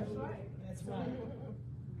 That's right.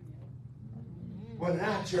 Well, in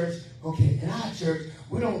our church,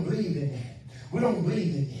 we don't believe in that. We don't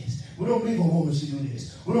believe in this. We don't believe a woman should do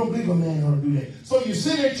this. We don't believe a man ought to do that. So you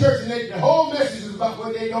sit in church and the whole message is about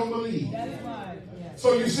what they don't believe. That's right.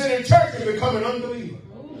 So you sit in church and become an unbeliever.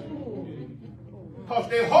 Because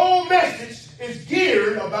their whole message is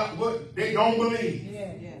geared about what they don't believe.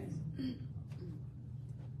 Yeah.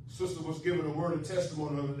 Sister was giving a word of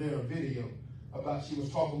testimony the other day, a video, about she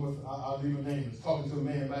was talking with, I'll leave her name, was talking to a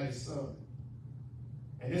man about his son.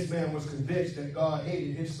 And this man was convinced that God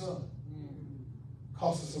hated his son.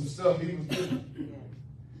 Because of some stuff he was doing.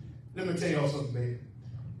 Let me tell y'all something, baby.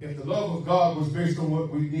 If the love of God was based on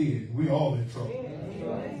what we did, we all in trouble.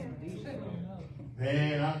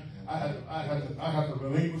 Man, I have to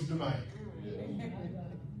relinquish the mic.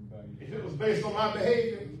 If it was based on my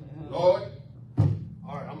behavior, Lord,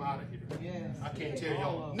 all right, I'm out of here. I can't tell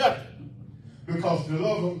y'all nothing. Because the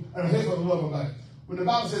love of, and here's what the love about it. When the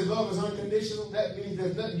Bible says love is unconditional, that means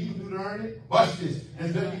there's nothing you can do to earn it. Watch this.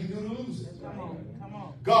 There's nothing you can do to lose it. Come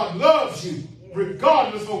on. God loves you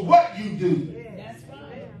regardless of what you do. That's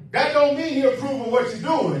right. That don't mean he approves of what you're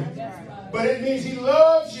doing. But it means he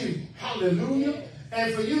loves you. Hallelujah.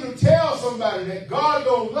 And for you to tell somebody that God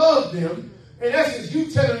don't love them, in essence, you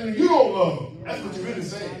telling them you don't love them. That's what you're really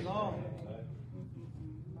saying.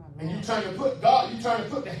 And you're trying to put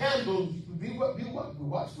the handle, be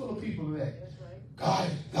watchful of people of that.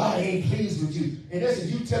 God ain't pleased with you. In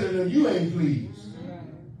essence, you telling them you ain't pleased.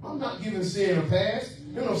 I'm not giving sin a pass.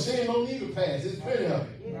 Sin don't need a pass. There's plenty of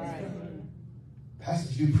it. Pastor,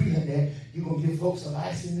 if you preach that, you're going to give folks a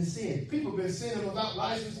license to sin. People have been sinning without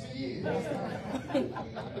license for years.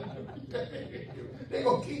 They're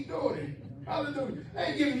going to keep doing it. Hallelujah. I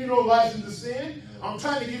ain't giving you no license to sin. I'm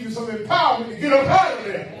trying to give you some empowerment to get up out of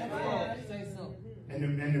there. And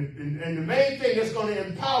the main thing that's going to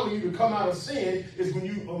empower you to come out of sin is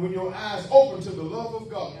when your eyes open to the love of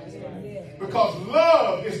God. Because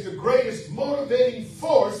love is the greatest motivating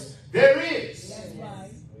force there is.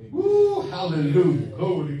 Woo, hallelujah.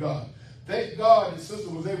 Glory to God. Thank God the sister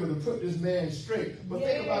was able to put this man straight. But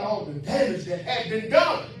think about all the damage that had been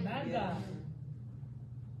done. My God.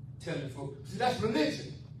 Telling folks. See, that's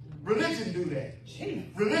religion. Religion do that.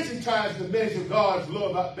 Religion tries to measure God's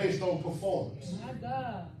love out based on performance. My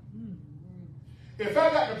God. If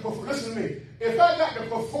I got to perform, listen to me. If I got to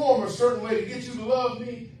perform a certain way to get you to love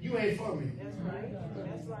me, you ain't for me. That's right.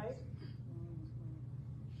 That's right.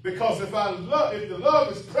 Because if the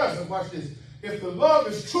love is present, watch this. If the love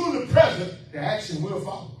is truly present, the action will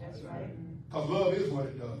follow. That's right. Because love is what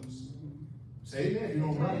it does. Say amen if you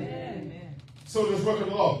don't mind. Amen. So let's work on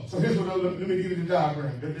the law. So here's what, let me give you the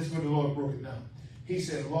diagram. This is where the Lord broke it down. He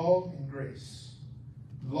said law and grace.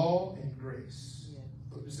 Law and grace.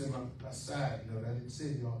 Put this in my side note. I didn't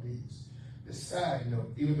say y'all these. The side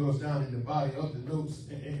note, even though it's down in the body of the notes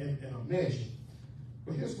in a measure.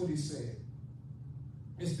 But here's what he said.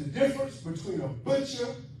 It's the difference between a butcher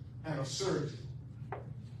and a surgeon.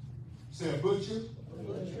 Say a butcher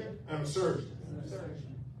and a surgeon.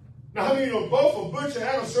 Now, how many know both a butcher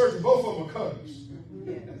and a surgeon, both of them are cutters?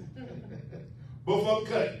 Both of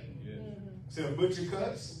them cut. Say a butcher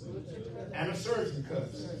cuts and a surgeon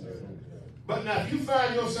cuts. But now, if you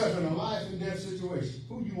find yourself in a life and death situation,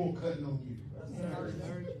 who you want cutting on you?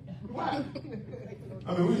 Why?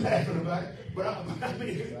 I mean, we're laughing about it, but I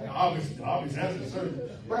mean, obviously, that's a surgeon.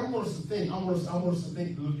 But I want us to think. I want us to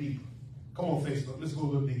think a little deeper. Come on, Facebook, let's go a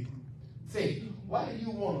little deeper. Think. Why do you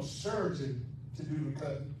want a surgeon to do the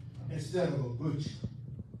cutting instead of a butcher?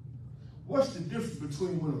 What's the difference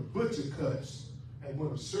between when a butcher cuts and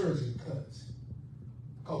when a surgeon cuts?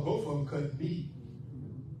 Because both of them cut meat.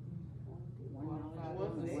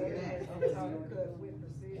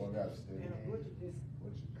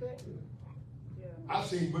 I've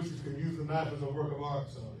seen butchers can use a knife as a work of art.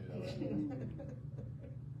 So.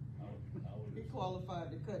 He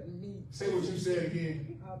qualified to cut meat. Say what you said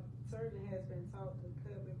again. A surgeon has been taught to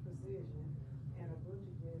cut with precision, and a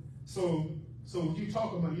butcher just. So what you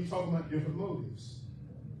talking about different motives.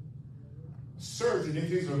 Surgeon, if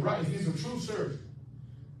he's a true surgeon,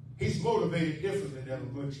 he's motivated differently than a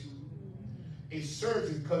butcher. A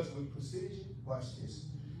surgeon cuts with precision. Watch this.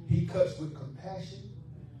 He cuts with compassion.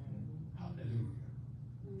 Hallelujah.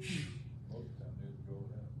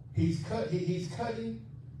 He's cutting.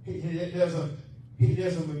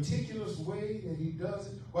 There's a meticulous way that he does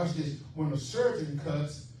it. Watch this. When a surgeon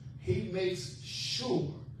cuts, he makes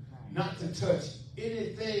sure not to touch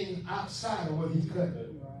anything outside of what he's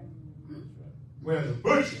cutting. Whereas a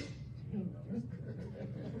butcher,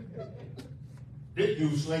 this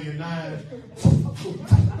dude slinging knives.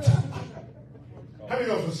 How many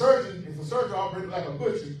know if a surgeon operated like a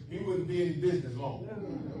butcher, he wouldn't be in business long.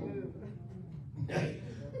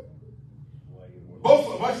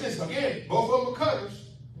 Watch this again. Both of them are cutters.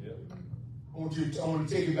 Yep. I want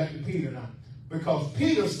to take you back to Peter now, because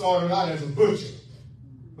Peter started out as a butcher,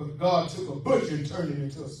 but God took a butcher and turned him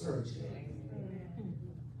into a surgeon.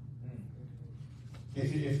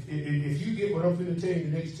 If you get what I'm going to tell you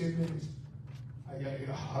in the next 10 minutes,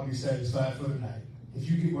 I'll be satisfied for the night. If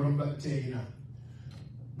you get what I'm about to tell you now,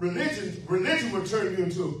 religion will turn you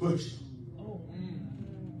into a butcher.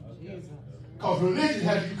 Because religion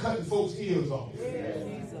has you cutting folks' ears off.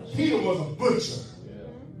 Peter was a butcher.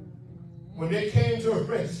 When they came to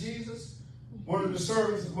arrest Jesus, one of the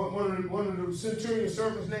centurion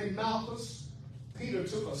servants named Malchus, Peter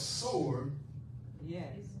took a sword.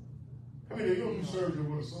 Yes. I mean, you don't do surgery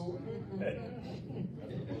with a sword.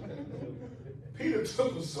 Peter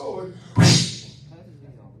took a sword,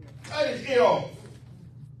 cut his ear off.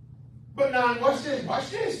 But now, watch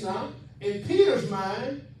this now. In Peter's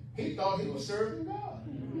mind, he thought he was serving God.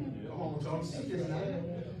 Come on, y'all see this now.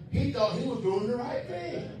 He thought he was doing the right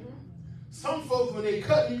thing. Some folks, when they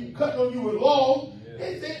cutting on you with law,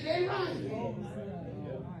 they think they right.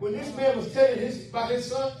 When this man was telling about his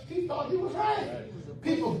son, he thought he was right.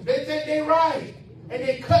 People, they think they right. And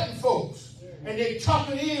they cutting folks. And they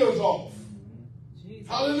chopping ears off.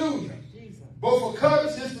 Hallelujah. Both are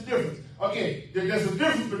cutters. Here's the difference. Okay, there's a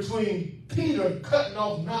difference between Peter cutting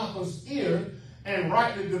off Malchus' ear and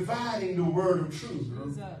rightly dividing the word of truth.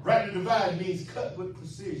 Rightly divide means cut with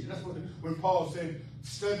precision. That's what when Paul said,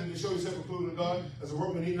 studying to show yourself approved to God, as a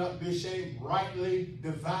workman need not be ashamed, rightly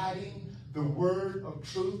dividing the word of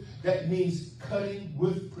truth. That means cutting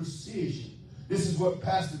with precision. This is what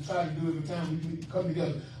pastors try to do every time we come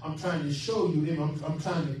together. I'm trying to show you them. I'm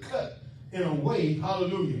trying to cut in a way,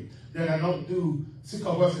 hallelujah, that I don't do. See,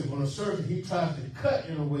 because when a surgeon, he tries to cut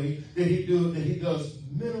in a way that he does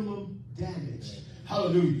minimum damage.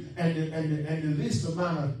 Hallelujah. And the least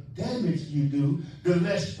amount of damage you do, the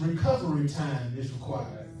less recovery time is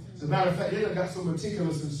required. As a matter of fact, they done got so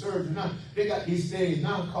meticulous in surgery now. They got these things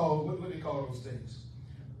now called, what do they call those things?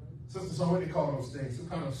 Sister Son, what do they call those things? Some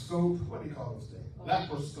kind of scope? What do they call those things?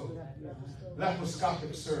 Laparoscope.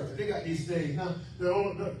 Laparoscopic surgery. They got these things now.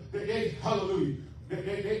 Hallelujah. I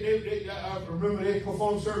remember they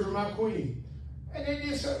performed surgery on my queen. And they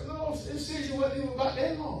did certain little incision wasn't even about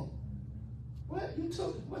that long.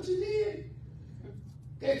 What you did?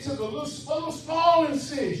 They took a little small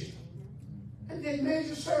incision and did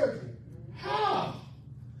major surgery. How?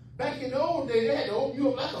 Back in the old days, they had to open you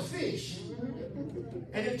up like a fish.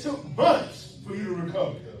 And it took months for you to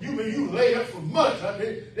recover. You laid up for months.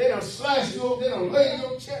 They done sliced you up, they done laid you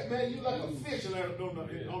up, check, man, you like a fish on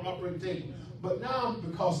the operating table. But now,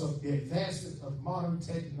 because of the advancement of modern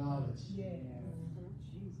technology,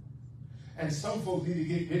 And some folks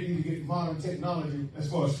need to get modern technology as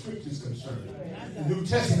far as scripture is concerned. The New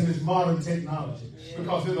Testament is modern technology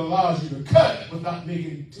because it allows you to cut without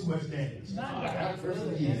making too much damage. I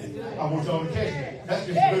want y'all to catch that. That's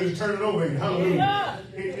just good to turn it over. Hallelujah.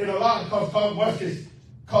 It allows, because watch this,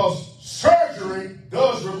 because surgery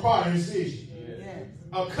does require incision.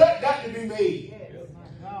 A cut got to be made.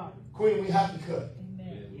 Queen, we have to cut.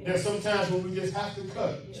 There's sometimes when we just have to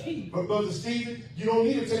cut. But Brother Stephen, you don't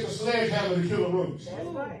need to take a sledgehammer to kill a roach. That's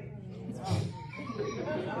right.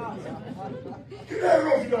 Get that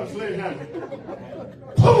roach, you got a sledgehammer.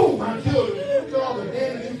 Boom! I killed it. Look at all the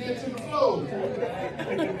damage you did to the floor.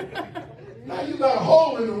 Now you got a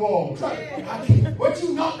hole in the wall. What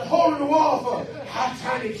you knocked the hole in the wall for? I'm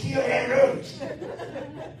trying to kill that roach.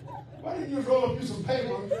 Why didn't you roll up you some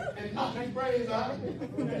paper and knock his brains out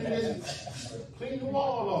and just clean the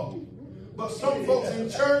wall off? But some folks in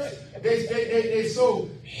church, they so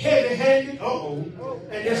heavy-handed, and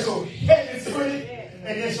they're so heavy-footed,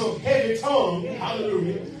 and they're so heavy-tongued,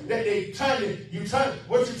 hallelujah, that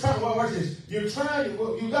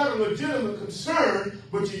you got a legitimate concern,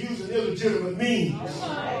 but you're using illegitimate means.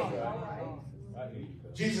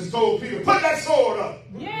 Jesus told Peter, put that sword up.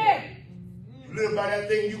 Yeah. Live by that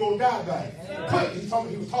thing, you're going to die by it. He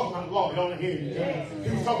was talking about the law. Y'all didn't hear me.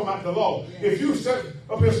 He was talking about the law. If you set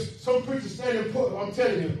up here, some preachers standing, I'm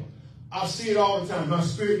telling you, I see it all the time. My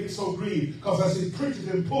spirit gets so grieved because I see preachers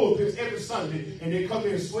in pulpits every Sunday and they come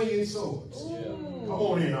in swinging swords. Come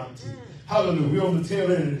on in, auntie. Hallelujah. We're on the tail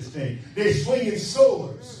end of this thing. They're swinging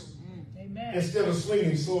swords. Amen. Instead of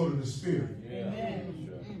swinging sword of the spirit. Amen.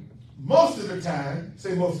 Most of the time,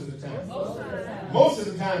 say most of the time. Most of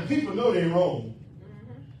the time, people know they're wrong.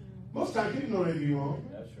 Most of the time, people know they be wrong.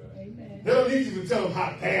 That's right. Amen. They don't need you to tell them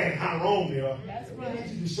how bad and how wrong they are. That's They right.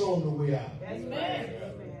 need you to show them the way out. Amen.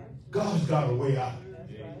 God's got a way out.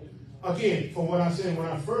 Again, from what I said when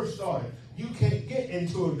I first started, you can't get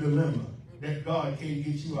into a dilemma that God can't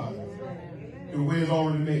get you out of. The way is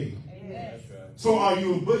already made. That's right. So are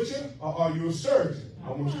you a butcher or are you a surgeon?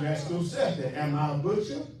 I want you to ask yourself that. Am I a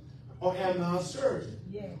butcher or am I a surgeon?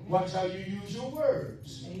 Yeah. Watch how you use your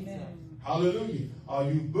words. Amen. Hallelujah. Are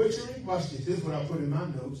you butchering? Watch this. This is what I put in my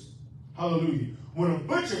notes. Hallelujah. When a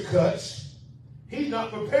butcher cuts, he's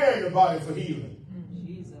not preparing the body for healing.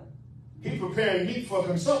 Jesus. He's preparing meat for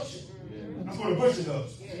consumption. That's what a butcher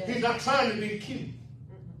does. He's not trying to be cute.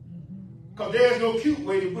 Because there's no cute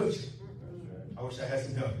way to butcher. I wish I had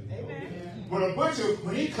some help. When a butcher,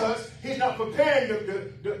 when he cuts, he's not preparing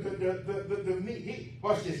the meat.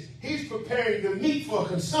 Watch this. He's preparing the meat for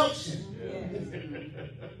consumption.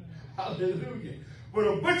 Hallelujah. When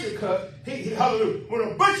a butcher cuts, hallelujah. When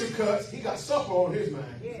a butcher cuts, he got supper on his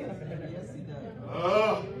mind. Yes, he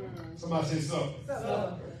does. Somebody say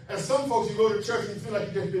supper. And some folks, you go to church and you feel like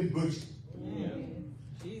you just been butchered.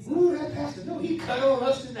 Jesus. Ooh, that pastor, no, he cut on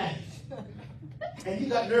us tonight. And you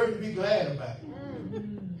got nerve to be glad about it.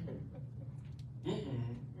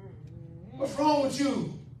 What's wrong with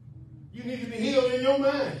you? You need to be healed in your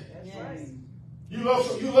mind. That's right. You love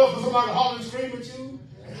for somebody to holler and scream at you,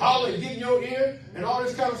 and holler and get in your ear, and all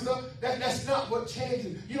this kind of stuff. That's not what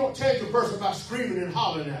changes. You don't change a person by screaming and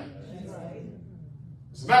hollering at them. That's right.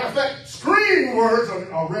 As a matter of fact, scream words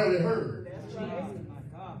are rarely heard. That's right. My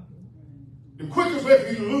God. The quickest way for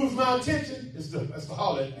you to lose my attention is to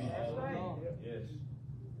holler at me. That's right. Yes.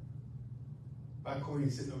 My queen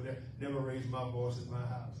sitting over there, never raised my voice in my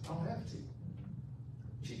house. I don't have to.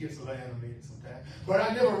 She gets a little animated sometimes. But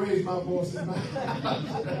I never raised my voice in my house.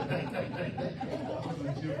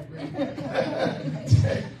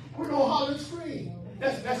 We don't holler and scream.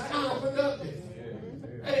 That's counterproductive.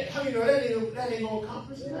 How you know that ain't gonna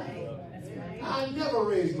accomplish nothing? I never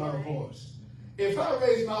raised my voice. If I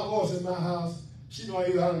raised my voice in my house, she know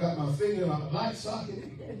either I done got my finger on a light socket,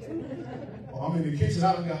 or I'm in the kitchen,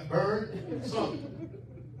 I done got burned, something.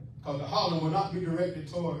 Because the hollering will not be directed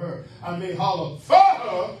toward her. I may holler for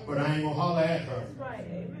her, but I ain't going to holler at her. That's right.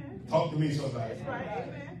 Amen. Talk to me, somebody. That's right.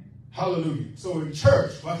 Amen. Hallelujah. So in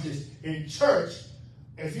church, watch this. In church,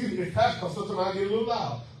 if pastor, sometimes I get a little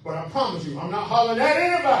loud. But I promise you, I'm not hollering at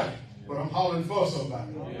anybody, but I'm hollering for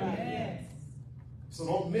somebody. Yes. So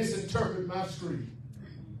don't misinterpret my scream.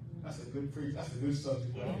 That's a good preach. That's a good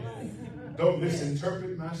subject. Right? Don't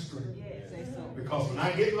misinterpret my scream. Yes, say so. Because when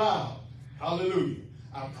I get loud, hallelujah,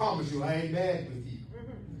 I promise you I ain't mad with you.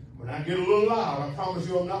 When I get a little loud, I promise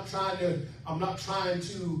you I'm not trying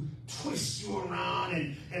to twist you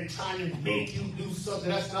around and trying to make you do something.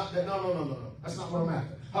 That's not that. No. That's not what I'm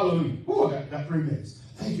after. Hallelujah. Ooh, I got 3 minutes.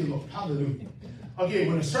 Thank you, Lord. Hallelujah. Again,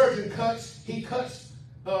 when a surgeon cuts, he cuts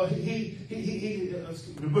the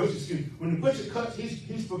butcher, excuse me, when the butcher cuts,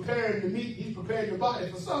 he's preparing the meat, he's preparing the body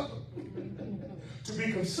for supper to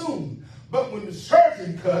be consumed. But when the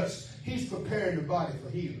surgeon cuts, he's preparing the body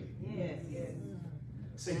for healing. Yes, yes.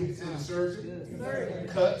 Say the surgeon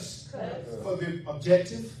cuts for the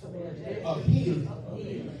objective of healing.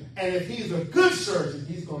 And if he's a good surgeon,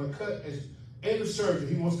 he's going to cut as every surgeon,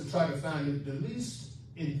 he wants to try to find the least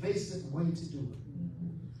invasive way to do it.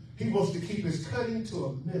 He wants to keep his cutting to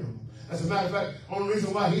a minimum. As a matter of fact, the only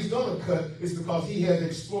reason why he's going to cut is because he has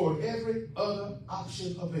explored every other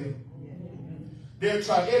option available. They've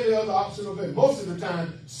tried every other option available. Most of the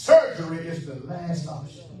time, surgery is the last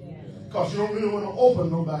option. Because you don't really want to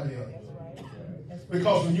open nobody up.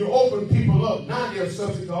 Because when you open people up, now they're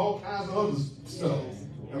subject to all kinds of other stuff.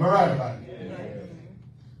 Am I right about it?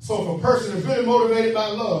 So if a person is really motivated by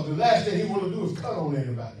love, the last thing he want to do is cut on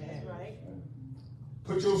anybody.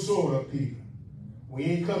 Put your sword up, people. We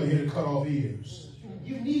ain't coming here to cut off ears.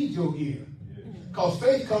 You need your ear. Because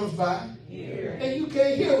faith comes by, and you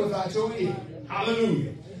can't hear without your ear.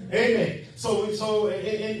 Hallelujah. Amen. So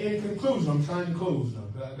in conclusion, I'm trying to close now.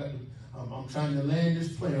 I'm trying to land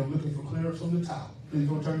this plane. I'm looking for clearance on the tower. Please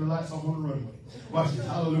don't turn the lights off on the runway. Watch this.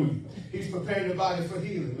 Hallelujah. He's preparing the body for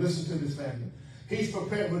healing. Listen to this, family. He's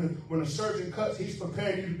prepared when a surgeon cuts, he's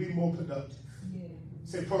preparing you to be more productive.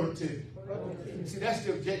 Say productivity. See, that's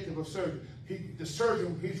the objective of surgery. The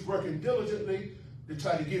surgeon, he's working diligently to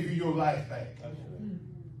try to give you your life back.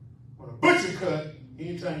 When a butcher cut, he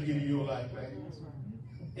ain't trying to give you your life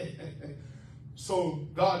back. So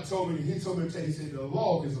God told me, he told me to tell you, he said, the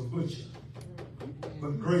law is a butcher,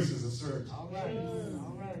 but grace is a surgeon. All right.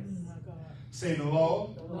 All right. Say the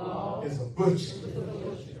law is a butcher.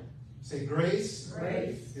 Say grace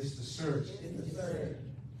is the surgeon.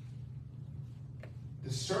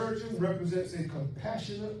 The surgeon represents a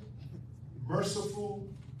compassionate, merciful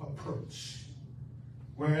approach.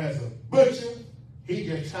 Whereas a butcher, he's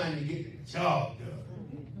just trying to get the job done.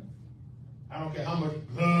 I don't care how much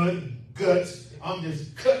blood and guts. I'm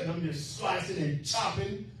just cutting, I'm just slicing and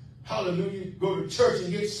chopping. Hallelujah. Go to church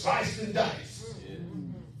and get sliced and diced.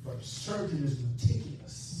 But a surgeon is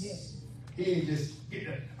meticulous. He ain't just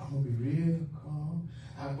I'm going to be real calm.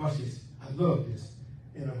 Watch this. I love this.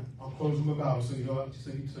 And I'm closing my Bible so you know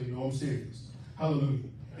I'm serious. Hallelujah.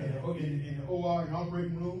 And in the OR, in the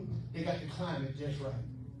operating room, they got the climate just right.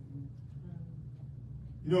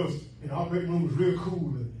 You know, in the operating room is real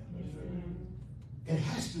cool in there. It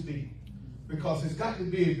has to be. Because it's got to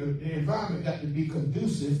be, the environment got to be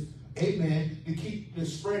conducive, amen, to keep the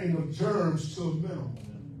spreading of germs to a minimum.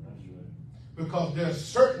 Because there are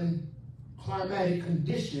certain climatic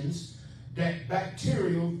conditions that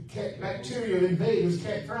bacterial invaders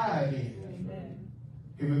can't thrive in.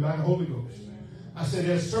 Hear me by the Holy Ghost. I said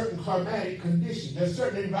there's certain climatic conditions, there's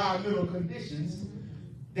certain environmental conditions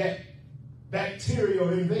that bacterial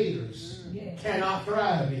invaders cannot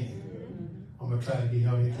thrive in. I'm going to try to get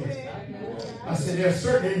y'all in case. I said there are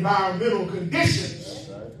certain environmental conditions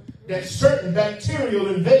that certain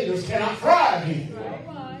bacterial invaders cannot thrive in.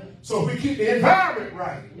 So if we keep the environment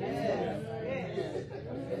right,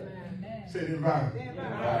 say the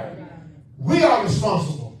environment. We are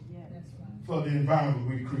responsible for the environment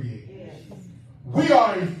we create. We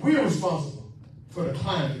are responsible for the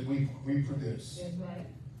climate we produce.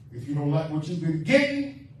 If you don't like what you've been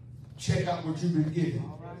getting, check out what you've been getting.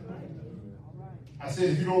 I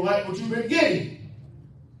said if you don't like what you've been getting,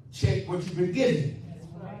 check what you've been getting.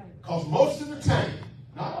 Because most of the time,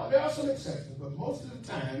 now there are some exceptions, but most of the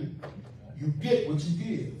time, you get what you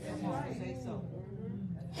give.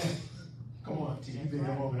 Come on, T. You've been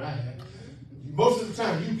there more than I have. Most of the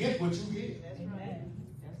time, you get what you give.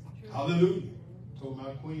 Hallelujah. Told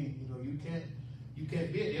my queen, you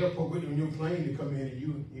can't be at the airport waiting on your plane to come in and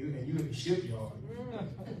you at the shipyard.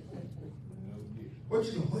 What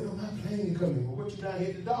you doing? Wait on my plane to come in. Well, what you down here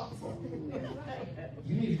at the dock for?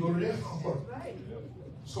 You need to go to the airport.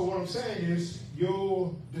 So what I'm saying is,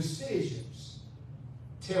 your decisions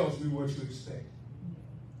tells me what you expect.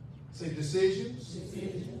 Say decisions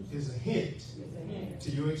is a hint to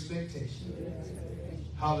your expectation.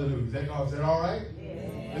 Hallelujah. Is that all right?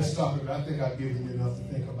 Let's stop it. I think I've given you enough to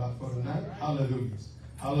think about for tonight. Hallelujah.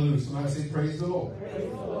 Hallelujah. Somebody say praise the Lord.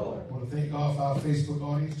 Praise the Lord. I want to thank God for our Facebook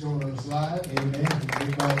audience joining us live. Amen. We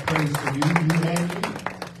give God praise for you and me.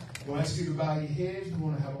 I want to ask you to bow your heads. We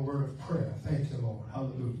want to have a word of prayer. Thank you, Lord.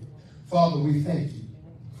 Hallelujah. Father, we thank you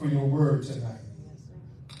for your word tonight.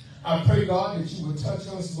 I pray, God, that you would touch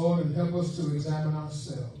us, Lord, and help us to examine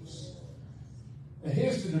ourselves. And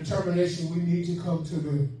here's the determination we need to come to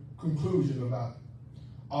the conclusion about.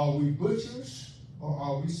 Are we butchers or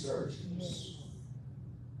are we surgeons?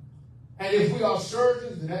 And if we are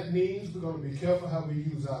surgeons, then that means we're going to be careful how we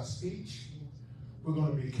use our speech. We're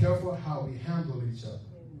going to be careful how we handle each other.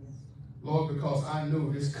 Lord, because I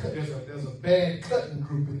know there's a bad cutting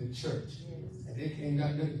group in the church. And they ain't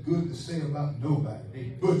got nothing good to say about nobody. They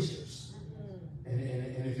butchers.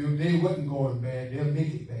 And if your day wasn't going bad, they'll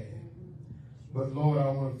make it bad. But Lord,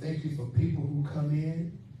 I want to thank you for people who come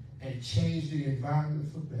in and change the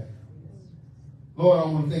environment for better. Lord, I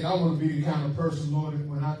want to be the kind of person, Lord, that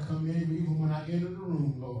when I come in, even when I enter the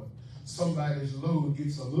room, Lord, somebody's load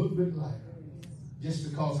gets a little bit lighter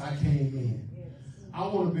just because I came in. I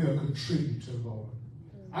want to be a contributor, Lord.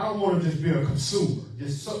 I don't want to just be a consumer,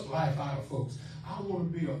 just suck life out of folks. I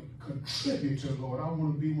want to be a contributor, Lord. I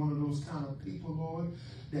want to be one of those kind of people, Lord,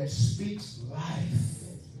 that speaks life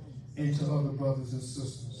into other brothers and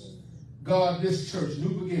sisters. God, this church, New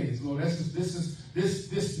Beginnings, Lord,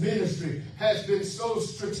 this ministry has been so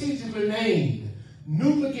strategically named.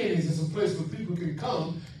 New Beginnings is a place where people can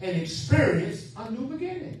come and experience a new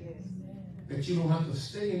beginning. That you don't have to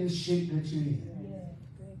stay in the shape that you're in.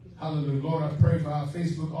 Hallelujah. Lord, I pray for our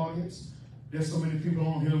Facebook audience. There's so many people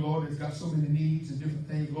on here, Lord, that's got so many needs and different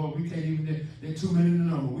things. Lord, we can't even, they're too many in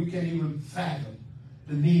the number. We can't even fathom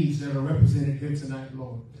the needs that are represented here tonight,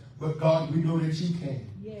 Lord. But God, we know that you can.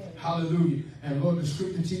 Hallelujah. And Lord, the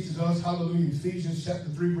scripture teaches us, hallelujah, Ephesians chapter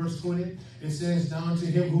 3, verse 20. It says, down to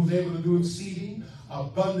him who's able to do exceeding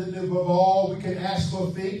abundantly above all we can ask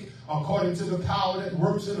or think, according to the power that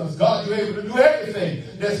works in us. God, you're able to do everything.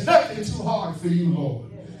 There's nothing too hard for you,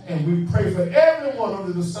 Lord. And we pray for everyone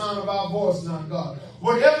under the sound of our voice now, God.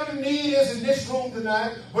 Whatever the need is in this room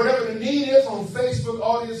tonight, whatever the need is on Facebook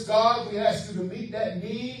audience, God, we ask you to meet that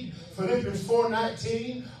need. Philippians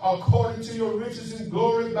 4:19, according to your riches and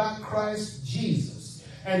glory by Christ Jesus.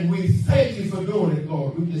 And we thank you for doing it,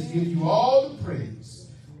 Lord. We just give you all the praise.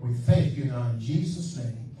 We thank you now in Jesus'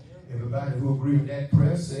 name. Everybody who agreed with that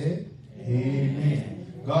prayer said,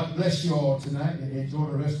 amen. God bless you all tonight and enjoy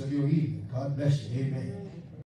the rest of your evening. God bless you. Amen.